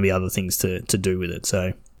probably going to be other things to do with it.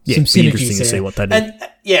 So, yeah, it'd be interesting to see what they do.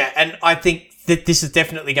 And I think that this is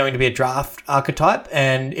definitely going to be a draft archetype,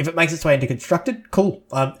 and if it makes its way into Constructed, cool.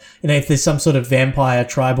 If there's some sort of vampire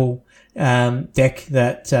tribal deck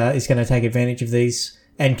that is going to take advantage of these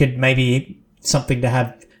and could maybe something to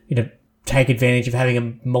have, take advantage of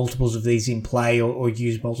having multiples of these in play or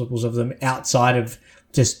use multiples of them outside of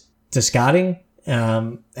just discarding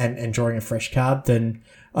and drawing a fresh card, then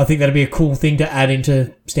I think that'd be a cool thing to add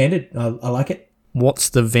into Standard. I like it. What's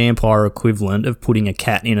the vampire equivalent of putting a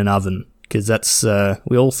cat in an oven? Because that's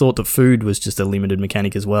we all thought that food was just a limited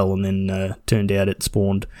mechanic as well, and then turned out it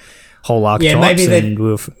spawned whole archetypes, and we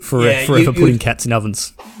were forever putting cats in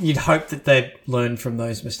ovens. You'd hope that they'd learn from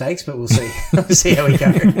those mistakes, but we'll see. We'll see how we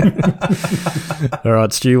go. All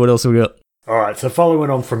right, Stu, what else have we got? All right, so following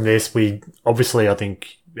on from this, I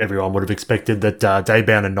think everyone would have expected that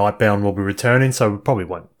Daybound and Nightbound will be returning, so we probably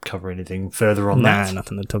won't cover anything further on that.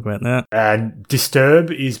 Nothing to talk about that. And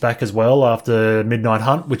Disturb is back as well after Midnight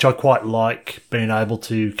Hunt, which I quite like, being able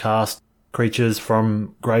to cast creatures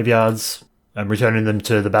from graveyards and returning them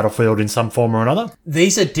to the battlefield in some form or another.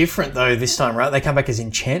 These are different, though, this time, right? They come back as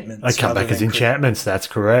enchantments. They come back as enchantments, that's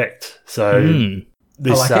correct. So...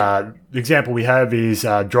 This like the example we have is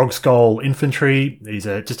Drogskull Infantry. He's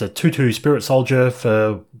just a 2/2 Spirit Soldier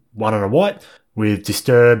for 1 and a white. With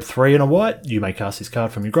Disturb 3 and a white, you may cast this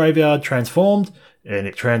card from your graveyard, transformed, and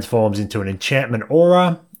it transforms into an enchantment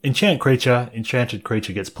aura. Enchant creature, enchanted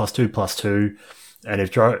creature gets +2/+2. And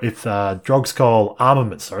if Drogskull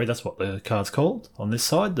Armament, that's what the card's called on this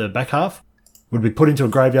side, the back half, would be put into a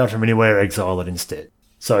graveyard from anywhere, exile it instead.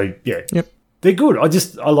 So, yeah. Yep. They're good. I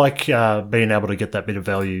like being able to get that bit of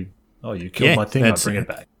value. Oh, you killed my thing. I bring it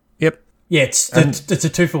back. Yep. Yeah, it's a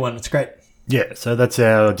 2-for-1. It's great. Yeah, so that's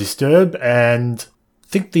our Disturb. And I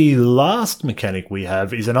think the last mechanic we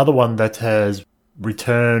have is another one that has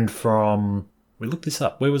returned from... We looked this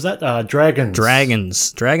up. Where was that? Dragons.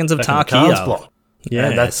 Dragons of Cards Tarkir. block. Yeah,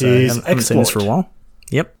 and that so is haven't seen this for a Exploit. while.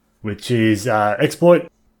 Yep. Which is Exploit.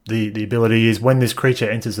 The ability is when this creature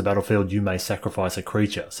enters the battlefield, you may sacrifice a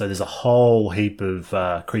creature. So there's a whole heap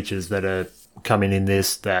of creatures that are coming in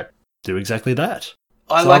this that do exactly that.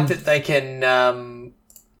 I like that they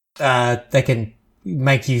can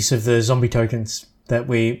make use of the zombie tokens that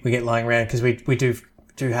we get lying around, because we do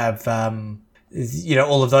have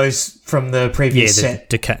all of those from the previous set.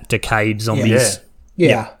 Decayed zombies.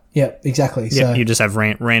 Yeah, exactly. Yeah, So you just have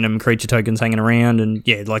random creature tokens hanging around, and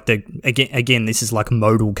again, this is like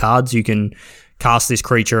modal cards. You can cast this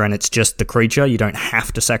creature, and it's just the creature. You don't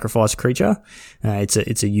have to sacrifice a creature. It's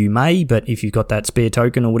a you may, but if you've got that spare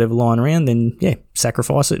token or whatever lying around, then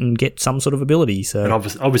sacrifice it and get some sort of ability. So, and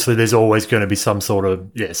obviously, there's always going to be some sort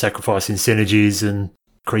of sacrificing synergies and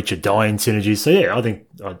creature dying synergies. So I think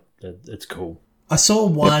it's cool. I saw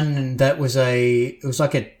one that was it was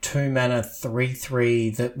like a 2-mana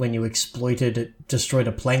 3/3 that when you exploited it destroyed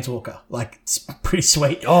a planeswalker. Like, it's pretty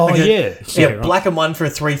sweet. Oh, like yeah. Black and 1 for a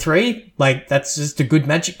 3/3. Like, that's just a good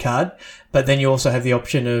magic card. But then you also have the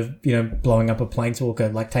option of, blowing up a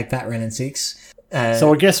planeswalker. Like, take that, Ren and 6.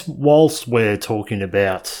 So I guess whilst we're talking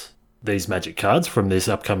about these magic cards from this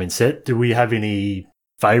upcoming set, do we have any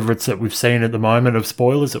favourites that we've seen at the moment of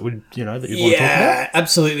spoilers that would that you want to talk about? Yeah,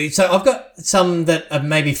 absolutely. So I've got some that are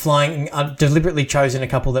maybe flying. I've deliberately chosen a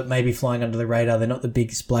couple that may be flying under the radar. They're not the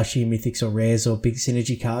big splashy mythics or rares or big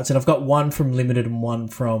synergy cards. And I've got one from limited and one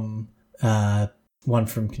from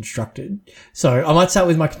constructed. So I might start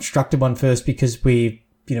with my constructed one first, because we've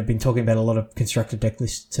been talking about a lot of constructed deck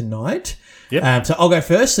lists tonight. Yep. So I'll go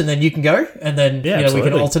first, and then you can go, and then we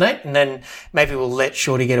absolutely. can alternate, and then maybe we'll let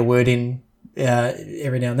Shorty get a word in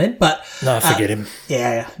every now and then, but forget him.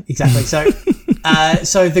 Yeah, exactly. So,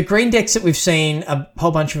 so the green decks that we've seen, a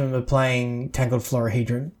whole bunch of them are playing Tangled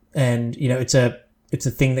Florahedron, and it's a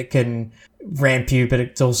thing that can ramp you, but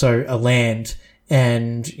it's also a land,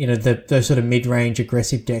 and the sort of mid-range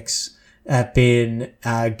aggressive decks have been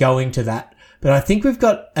going to that. But I think we've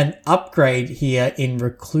got an upgrade here in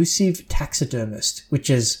Reclusive Taxidermist, which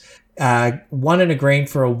is 1 and a green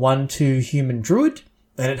for a 1/2 human druid,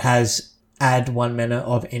 and it has add 1 mana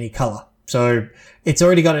of any color. So it's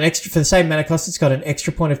already got an extra, for the same mana cost, it's got an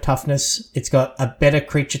extra point of toughness. It's got a better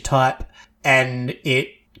creature type, and it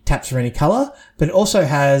taps for any color, but it also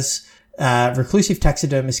has, Reclusive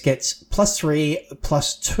Taxidermist gets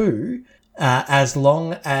 +3/+2, as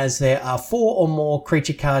long as there are 4 or more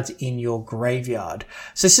creature cards in your graveyard.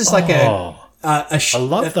 So this is like I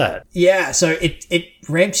love that. Yeah. So it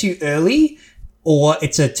ramps you early, or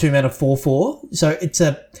it's a 2-mana 4/4. So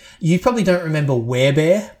you probably don't remember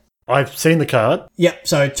Werebear. I've seen the card. Yep.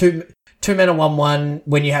 So 2-mana 1/1.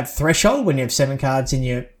 When you have Threshold, when you have 7 cards in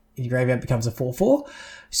your graveyard, it becomes a 4/4.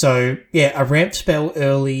 So a ramp spell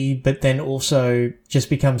early, but then also just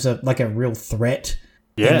becomes a real threat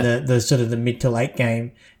in the sort of the mid to late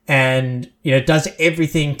game. And, it does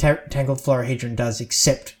everything Tangled Florahedron does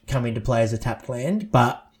except come into play as a tapped land.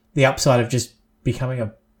 But the upside of just becoming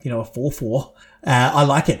a 4/4, I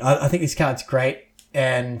like it. I think this card's great.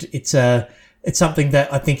 And it's something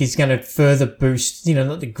that I think is going to further boost,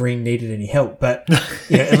 not that green needed any help, but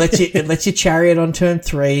it lets you chariot on turn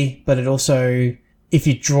 3, but it also, if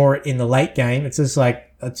you draw it in the late game, it's just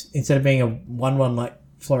instead of being a 1/1 like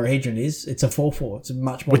Florahedron is, it's a 4/4. It's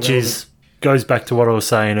much more relevant. Goes back to what I was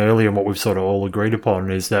saying earlier, and what we've sort of all agreed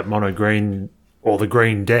upon is that mono green or the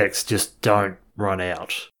green decks just don't run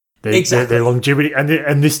out. Their longevity,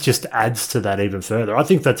 and this just adds to that even further. I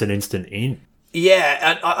think that's an instant in.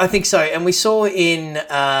 Yeah, I think so. And we saw in,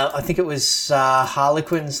 I think it was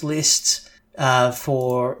Harlequin's list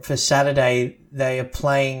for Saturday, they are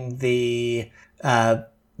playing the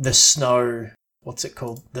snow. What's it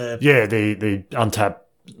called? The Untapped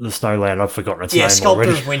the Snowland. I've forgotten its name Sculptor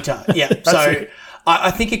already. of Winter. Yeah, so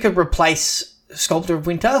I think it could replace Sculptor of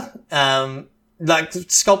Winter. Like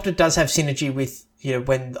Sculptor does have synergy with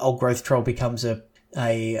when Old Growth Troll becomes when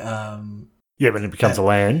it becomes a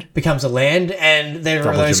land. Becomes a land, and there are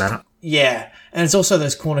Doubles those. your mana. Yeah, and it's also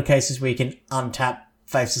those corner cases where you can untap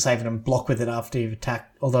Faiths to Save it and block with it after you've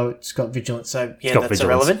attacked, although it's got Vigilance, so that's Vigilance.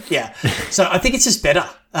 irrelevant. Yeah. So I think it's just better.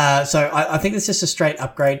 So I think it's just a straight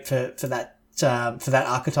upgrade for that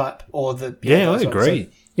archetype or the... Yeah, I agree.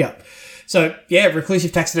 So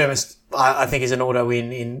Reclusive Taxidermist, I think, is an auto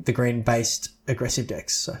win in the green-based aggressive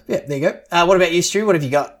decks. So, yeah, there you go. What about you, Stu? What have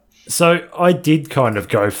you got? So I did kind of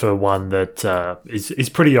go for one that is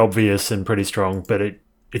pretty obvious and pretty strong, but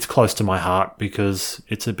it's close to my heart because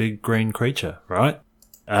it's a big green creature, right?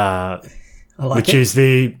 Which is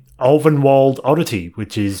the Ulvenwald Oddity,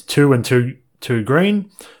 which is 2 and 2 green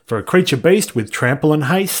for a creature beast with trample and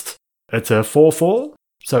haste. It's a 4/4,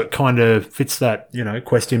 so it kind of fits that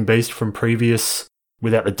Questing Beast from previous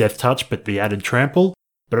without the death touch but the added trample.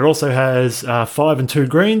 But it also has 5 and 2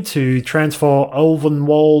 green to transfer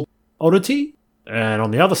Ulvenwald Oddity, and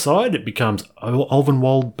on the other side it becomes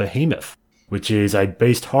Ulvenwald Behemoth, which is a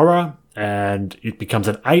beast horror. And it becomes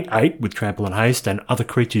an 8/8 with trample and haste, and other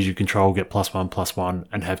creatures you control get +1/+1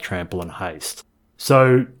 and have trample and haste.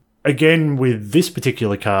 So again, with this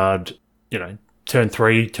particular card, turn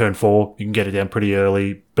 3, turn 4, you can get it down pretty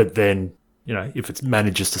early. But then, if it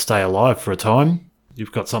manages to stay alive for a time,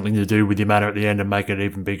 you've got something to do with your mana at the end and make it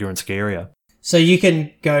even bigger and scarier. So you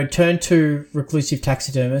can go turn 2 Reclusive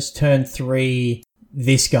Taxidermist, turn 3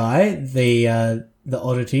 this guy, the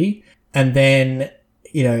Oddity, and then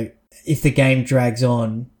if the game drags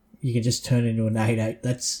on, you can just turn into an 8/8.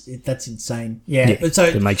 That's insane. Yeah. But so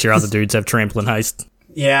it makes your other dudes have trample and haste.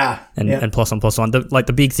 Yeah. And +1/+1.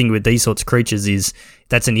 The big thing with these sorts of creatures is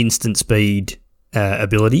that's an instant speed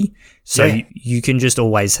ability. So you can just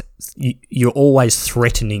you're always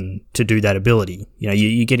threatening to do that ability.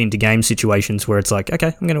 You get into game situations where it's like, okay,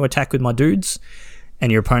 I'm going to attack with my dudes,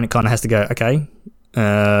 and your opponent kind of has to go, okay,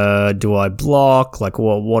 do I block? Like,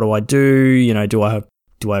 what do I do?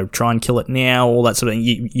 Do I try and kill it now? All that sort of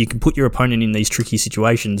thing. You can put your opponent in these tricky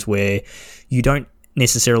situations where you don't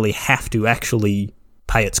necessarily have to actually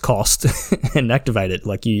pay its cost and activate it.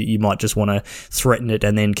 Like you might just want to threaten it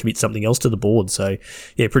and then commit something else to the board. So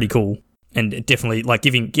yeah, pretty cool. And definitely like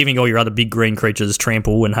giving all your other big green creatures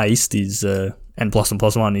trample and haste is and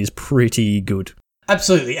 +1/+1 is pretty good.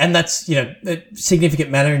 Absolutely, and that's a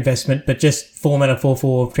significant mana investment, but just 4 mana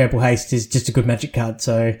 4/4 trample haste is just a good Magic card.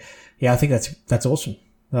 So yeah, I think that's awesome.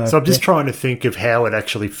 So I'm just trying to think of how it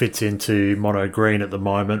actually fits into mono green at the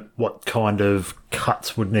moment. What kind of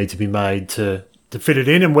cuts would need to be made to fit it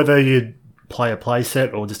in, and whether you'd play a play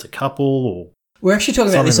set or just a couple. Or we're actually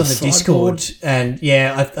talking about this on the Discord, and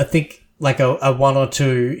I think like a 1 or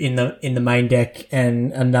 2 in the main deck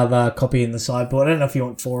and another copy in the sideboard. I don't know if you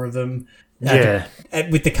want 4 of them.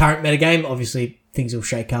 With the current metagame, obviously things will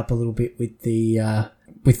shake up a little bit with the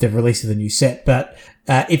release of the new set, but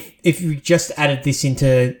if you just added this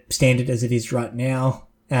into standard as it is right now,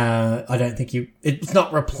 I don't think it's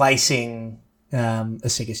not replacing a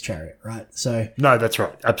Seeker's Chariot, right? So no, that's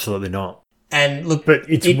right, absolutely not. And look, but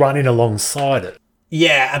it's running alongside it.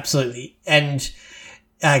 Yeah, absolutely, and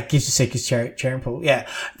gives you Seeker's Chariot pool. Yeah,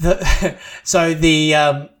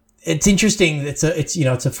 it's interesting. It's a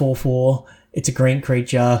 4/4. It's a green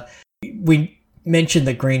creature. We mentioned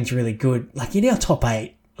that green's really good. Like in our top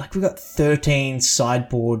 8, like we've got 13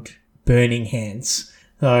 sideboard burning hands.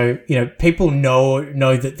 So, people know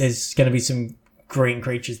that there's going to be some green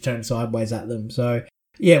creatures turned sideways at them. So,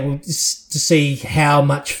 yeah, we'll just to see how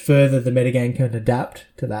much further the metagame can adapt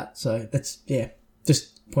to that. So that's,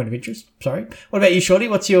 just point of interest. Sorry. What about you, Shorty?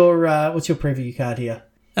 What's your preview card here?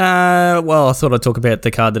 Well, I thought I'd talk about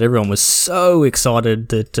the card that everyone was so excited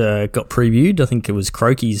that got previewed. I think it was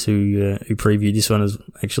Crokies who previewed this one,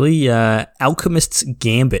 actually. Alchemist's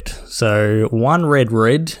Gambit. So 1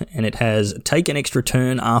 red, and it has take an extra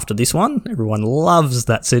turn after this one. Everyone loves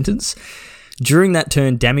that sentence. During that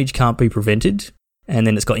turn, damage can't be prevented. And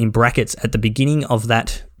then it's got in brackets, at the beginning of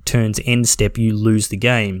that turn's end step, you lose the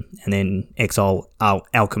game, and then exile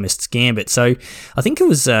Alchemist's Gambit. So I think it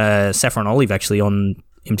was Saffron Olive actually on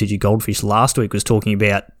MTG Goldfish last week was talking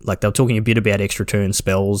about, like, they were talking a bit about extra turn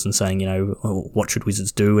spells and saying, what should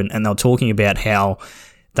wizards do? And they were talking about how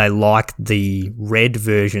they like the red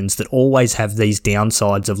versions that always have these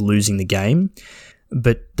downsides of losing the game.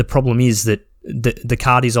 But the problem is that the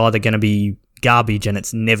card is either going to be garbage and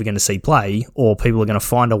it's never going to see play, or people are going to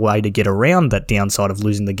find a way to get around that downside of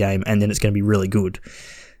losing the game, and then it's going to be really good.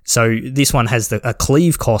 So this one has a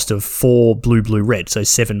cleave cost of 4 blue, red, so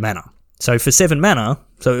 7 mana. So for 7 mana,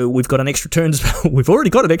 so we've got an extra turn spell. We've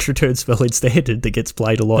already got an extra turn spell in Standard that gets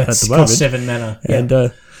played a lot at the moment. Cost 7 mana. And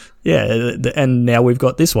and now we've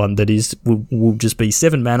got this one that will just be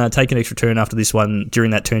 7 mana, take an extra turn after this one.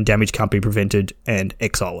 During that turn, damage can't be prevented, and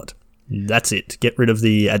exile it. That's it. Get rid of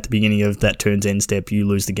at the beginning of that turn's end step, you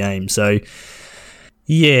lose the game. So,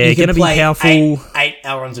 yeah, going to be powerful. 8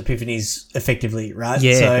 Elrond's Epiphanies effectively, right?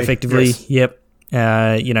 Yeah, so, effectively. yes. Yep.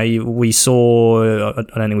 We saw, I don't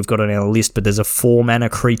think we've got it on our list, but there's a 4 mana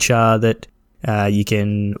creature that you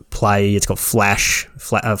can play. It's got flash.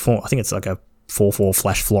 I think it's like a 4/4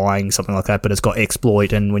 flash flying, something like that, but it's got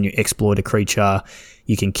exploit, and when you exploit a creature,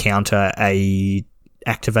 you can counter a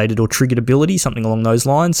activated or triggered ability, something along those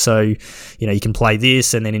lines. So, you can play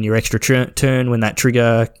this, and then in your extra turn, when that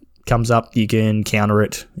trigger comes up, you can counter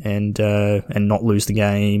it and not lose the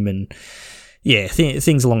game, and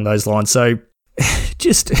things along those lines. So,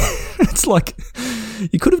 just it's like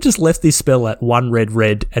you could have just left this spell at 1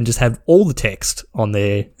 red and just have all the text on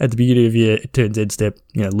there at the beginning of your turn's end step,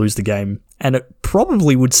 lose the game, and it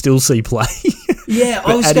probably would still see play. Yeah,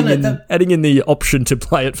 I was adding in the option to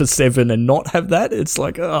play it for 7 and not have that. It's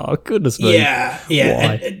like, oh goodness me. Yeah.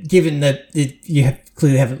 Why? And given that you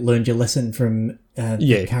clearly haven't learned your lesson from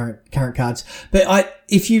the current cards, but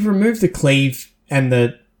if you remove the cleave and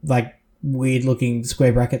the weird looking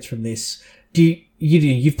square brackets from this,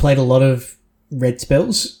 you've played a lot of red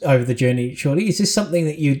spells over the journey, Shorty. Is this something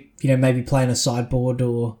that you maybe play in a sideboard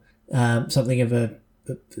or something of a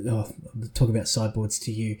I'm talking about sideboards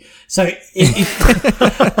to you. So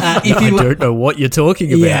if you don't know what you're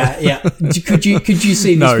talking about. Yeah. Could you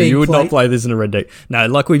see this No, being you would played? not play this in a red deck.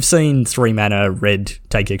 No, we've seen 3 mana red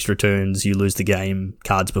take extra turns, you lose the game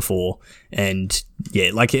cards before, and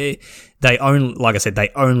they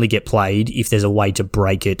only get played if there's a way to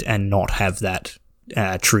break it and not have that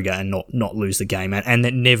trigger and not lose the game, and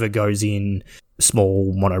that never goes in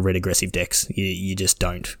small mono red aggressive decks. You just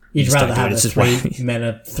don't. You'd just rather don't do have it. a It's 3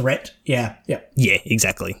 mana threat. Yeah,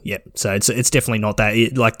 exactly. Yep. So it's definitely not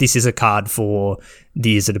that. This is a card for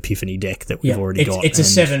the Izzet Epiphany deck that we've already got. It's a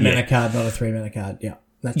 7 mana card, not a 3 mana card. Yeah,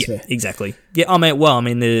 that's fair. Exactly. Yeah,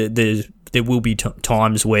 there will be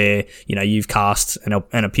times where you've cast an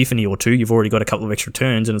Epiphany or 2, you've already got a couple of extra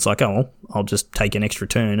turns, and it's like, oh, I'll just take an extra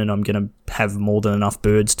turn, and I'm going to have more than enough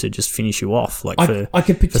birds to just finish you off. I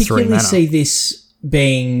could particularly see this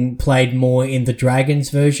being played more in the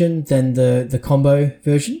Dragons version than the combo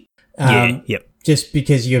version. Just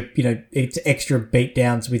because it's extra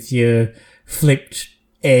beatdowns with your flipped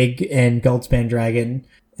egg and Goldspan Dragon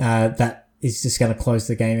that is just going to close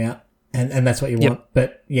the game out. And that's what you want.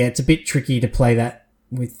 But yeah, it's a bit tricky to play that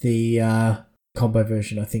with the combo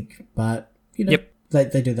version, I think. But,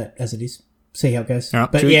 they do that as it is. See how it goes.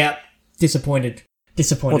 Right, but disappointed.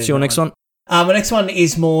 What's your next one? My next one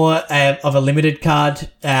is more of a limited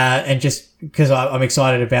card, and just because I'm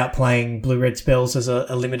excited about playing blue-red spells as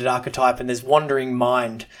a limited archetype, and there's Wandering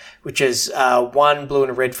Mind, which is 1 blue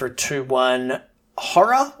and a red for a 2/1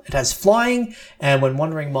 horror. It has flying, and when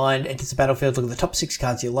Wandering Mind enters the battlefield, look at the top 6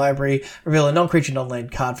 cards of your library, reveal a non-creature,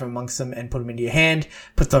 non-land card from amongst them, and put them into your hand.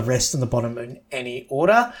 Put the rest on the bottom in any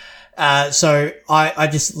order. So I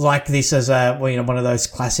just like this as one of those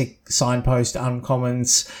classic signpost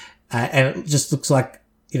uncommons. And it just looks like,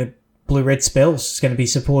 blue-red spells is going to be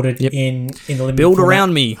supported in the limited Build format.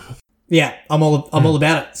 around me. Yeah, I'm all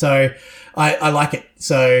about it. So I like it.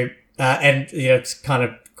 So, and, it's kind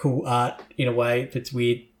of cool art in a way that's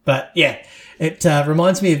weird. But yeah, it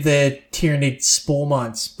reminds me of the Tyrannid Spore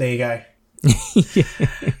Mines. There you go.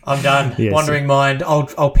 I'm done. Yes, Wandering Mind.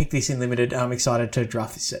 I'll pick this in limited. I'm excited to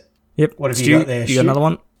draft this set. Yep. What have you got there? You got another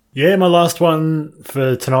one? Yeah, my last one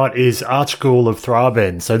for tonight is Archghoul of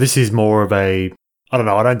Thraben. So this is more of I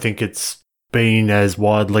don't think it's been as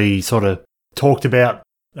widely sort of talked about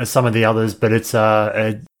as some of the others, but it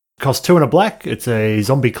costs 2 and a black. It's a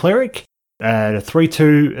zombie cleric. And a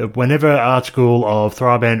 3/2, whenever Archghoul of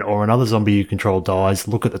Thraben or another zombie you control dies,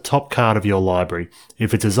 look at the top card of your library.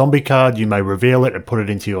 If it's a zombie card, you may reveal it and put it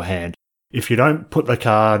into your hand. If you don't put the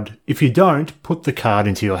card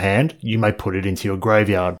into your hand, you may put it into your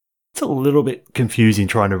graveyard. It's a little bit confusing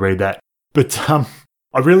trying to read that. But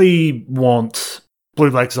I really want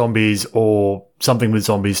blue-black zombies or something with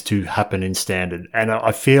zombies to happen in Standard. And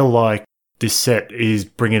I feel like this set is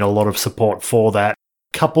bringing a lot of support for that,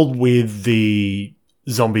 coupled with the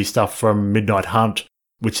zombie stuff from Midnight Hunt,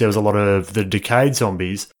 which there was a lot of the decayed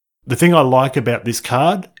zombies. The thing I like about this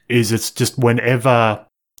card is it's just whenever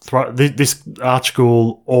this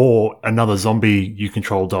Archghoul or another zombie you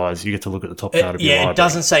control dies, you get to look at the top card of your library. It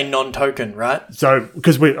doesn't say non-token, right? So,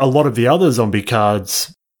 because a lot of the other zombie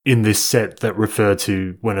cards in this set that refer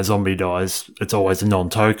to when a zombie dies, it's always a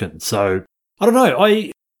non-token. So, I don't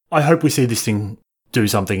know. I hope we see this thing do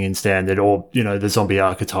something in Standard, or, the zombie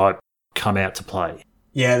archetype come out to play.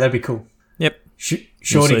 Yeah, that'd be cool. Yep.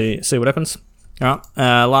 Shorty. We'll see what happens. All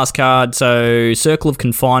right, last card. So, Circle of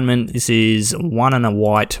Confinement. This is 1 and a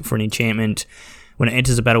white for an enchantment. When it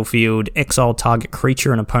enters a battlefield, exile target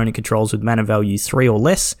creature an opponent controls with mana value 3 or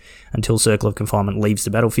less until Circle of Confinement leaves the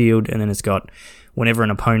battlefield. And then it's got, whenever an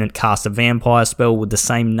opponent casts a vampire spell with the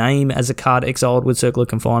same name as a card exiled with Circle of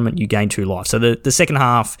Confinement, you gain 2 life. So the second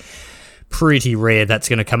half, pretty rare that's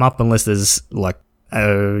going to come up unless there's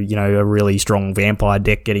a really strong vampire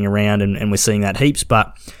deck getting around, and we're seeing that heaps.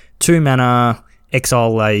 But 2 mana,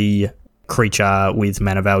 exile a creature with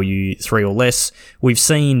mana value 3 or less. We've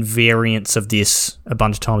seen variants of this a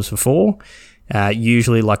bunch of times before.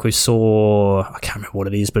 Usually, like we saw, I can't remember what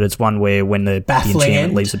it is, but it's one where when the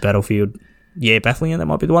enchantment leaves the battlefield. Yeah, Baffling End, that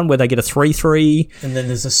might be the one where they get a 3/3. And then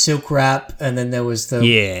there's a Silk Wrap, and then there was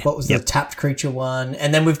the tapped creature one,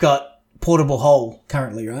 and then we've got Portable Hole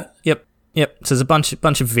currently, right? Yep. So there's a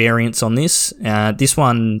bunch of variants on this. This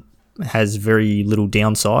one has very little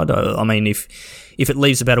downside. I mean, if it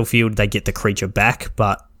leaves the battlefield, they get the creature back,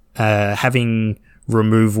 but having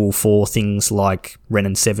removal for things like Wrenn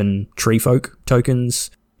and 7 Tree Folk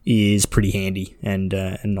tokens is pretty handy, and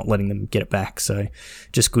not letting them get it back. So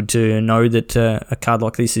just good to know that a card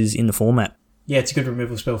like this is in the format. Yeah, it's a good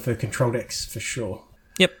removal spell for control decks for sure.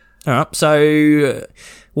 Yep. All right, so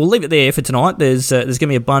we'll leave it there for tonight. There's going to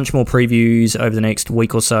be a bunch more previews over the next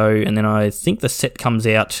week or so, and then I think the set comes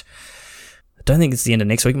out, I don't think it's the end of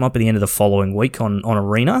next week. It might be the end of the following week on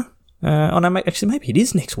Arena. Actually, maybe it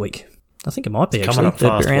is next week. I think it might be, actually.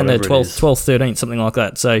 Around the 12th, 13th, something like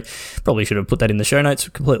that. So probably should have put that in the show notes.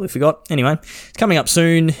 Completely forgot. Anyway, it's coming up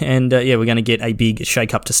soon, and we're going to get a big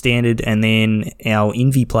shake-up to Standard, and then our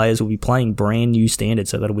Envy players will be playing brand new Standard,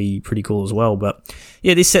 so that'll be pretty cool as well. But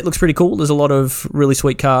yeah, this set looks pretty cool. There's a lot of really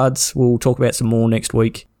sweet cards. We'll talk about some more next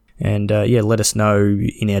week. And let us know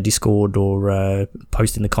in our Discord or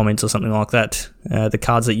post in the comments or something like that the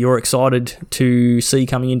cards that you're excited to see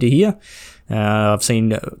coming into here. I've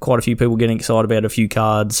seen quite a few people getting excited about a few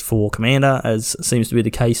cards for Commander, as seems to be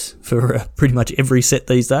the case for pretty much every set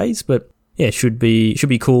these days. But yeah, should be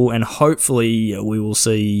cool, and hopefully we will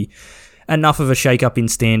see enough of a shake-up in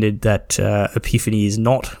Standard that Epiphany is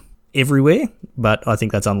not everywhere, but I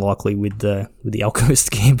think that's unlikely with the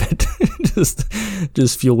Alchemist Gambit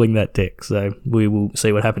just fueling that deck. So we will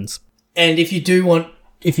see what happens. And if you do want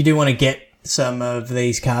to get some of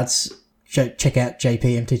these cards, check out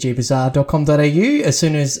jpmtgbazaar.com.au. As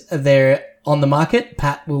soon as they're on the market,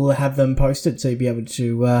 Pat will have them posted, so you'll be able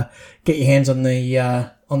to get your hands on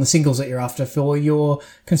the singles that you're after for your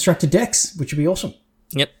constructed decks, which would be awesome.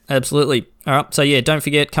 Yep, absolutely. All right, so yeah, don't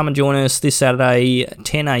forget, come and join us this Saturday,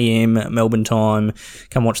 10 a.m. Melbourne time.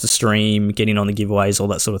 Come watch the stream, get in on the giveaways, all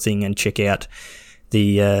that sort of thing, and check out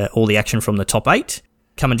all the action from the top 8.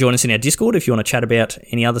 Come and join us in our Discord if you want to chat about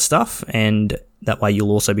any other stuff, and that way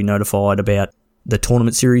you'll also be notified about the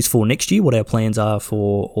tournament series for next year, what our plans are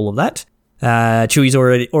for all of that. Chewy's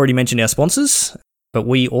already mentioned our sponsors, but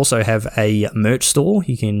we also have a merch store.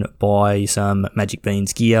 You can buy some Magic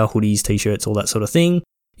Beans gear, hoodies, t-shirts, all that sort of thing.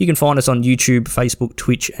 You can find us on YouTube, Facebook,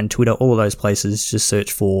 Twitch, and Twitter, all of those places. Just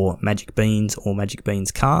search for Magic Beans or Magic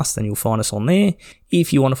Beans Cast, and you'll find us on there.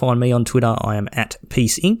 If you want to find me on Twitter, I am at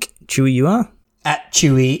Peace Inc. Chewy, you are? At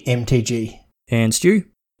ChewyMTG. And Stu?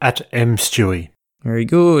 At MStewie. Very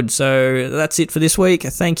good. So that's it for this week.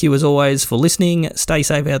 Thank you as always for listening. Stay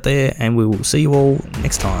safe out there, and we will see you all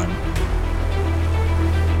next time.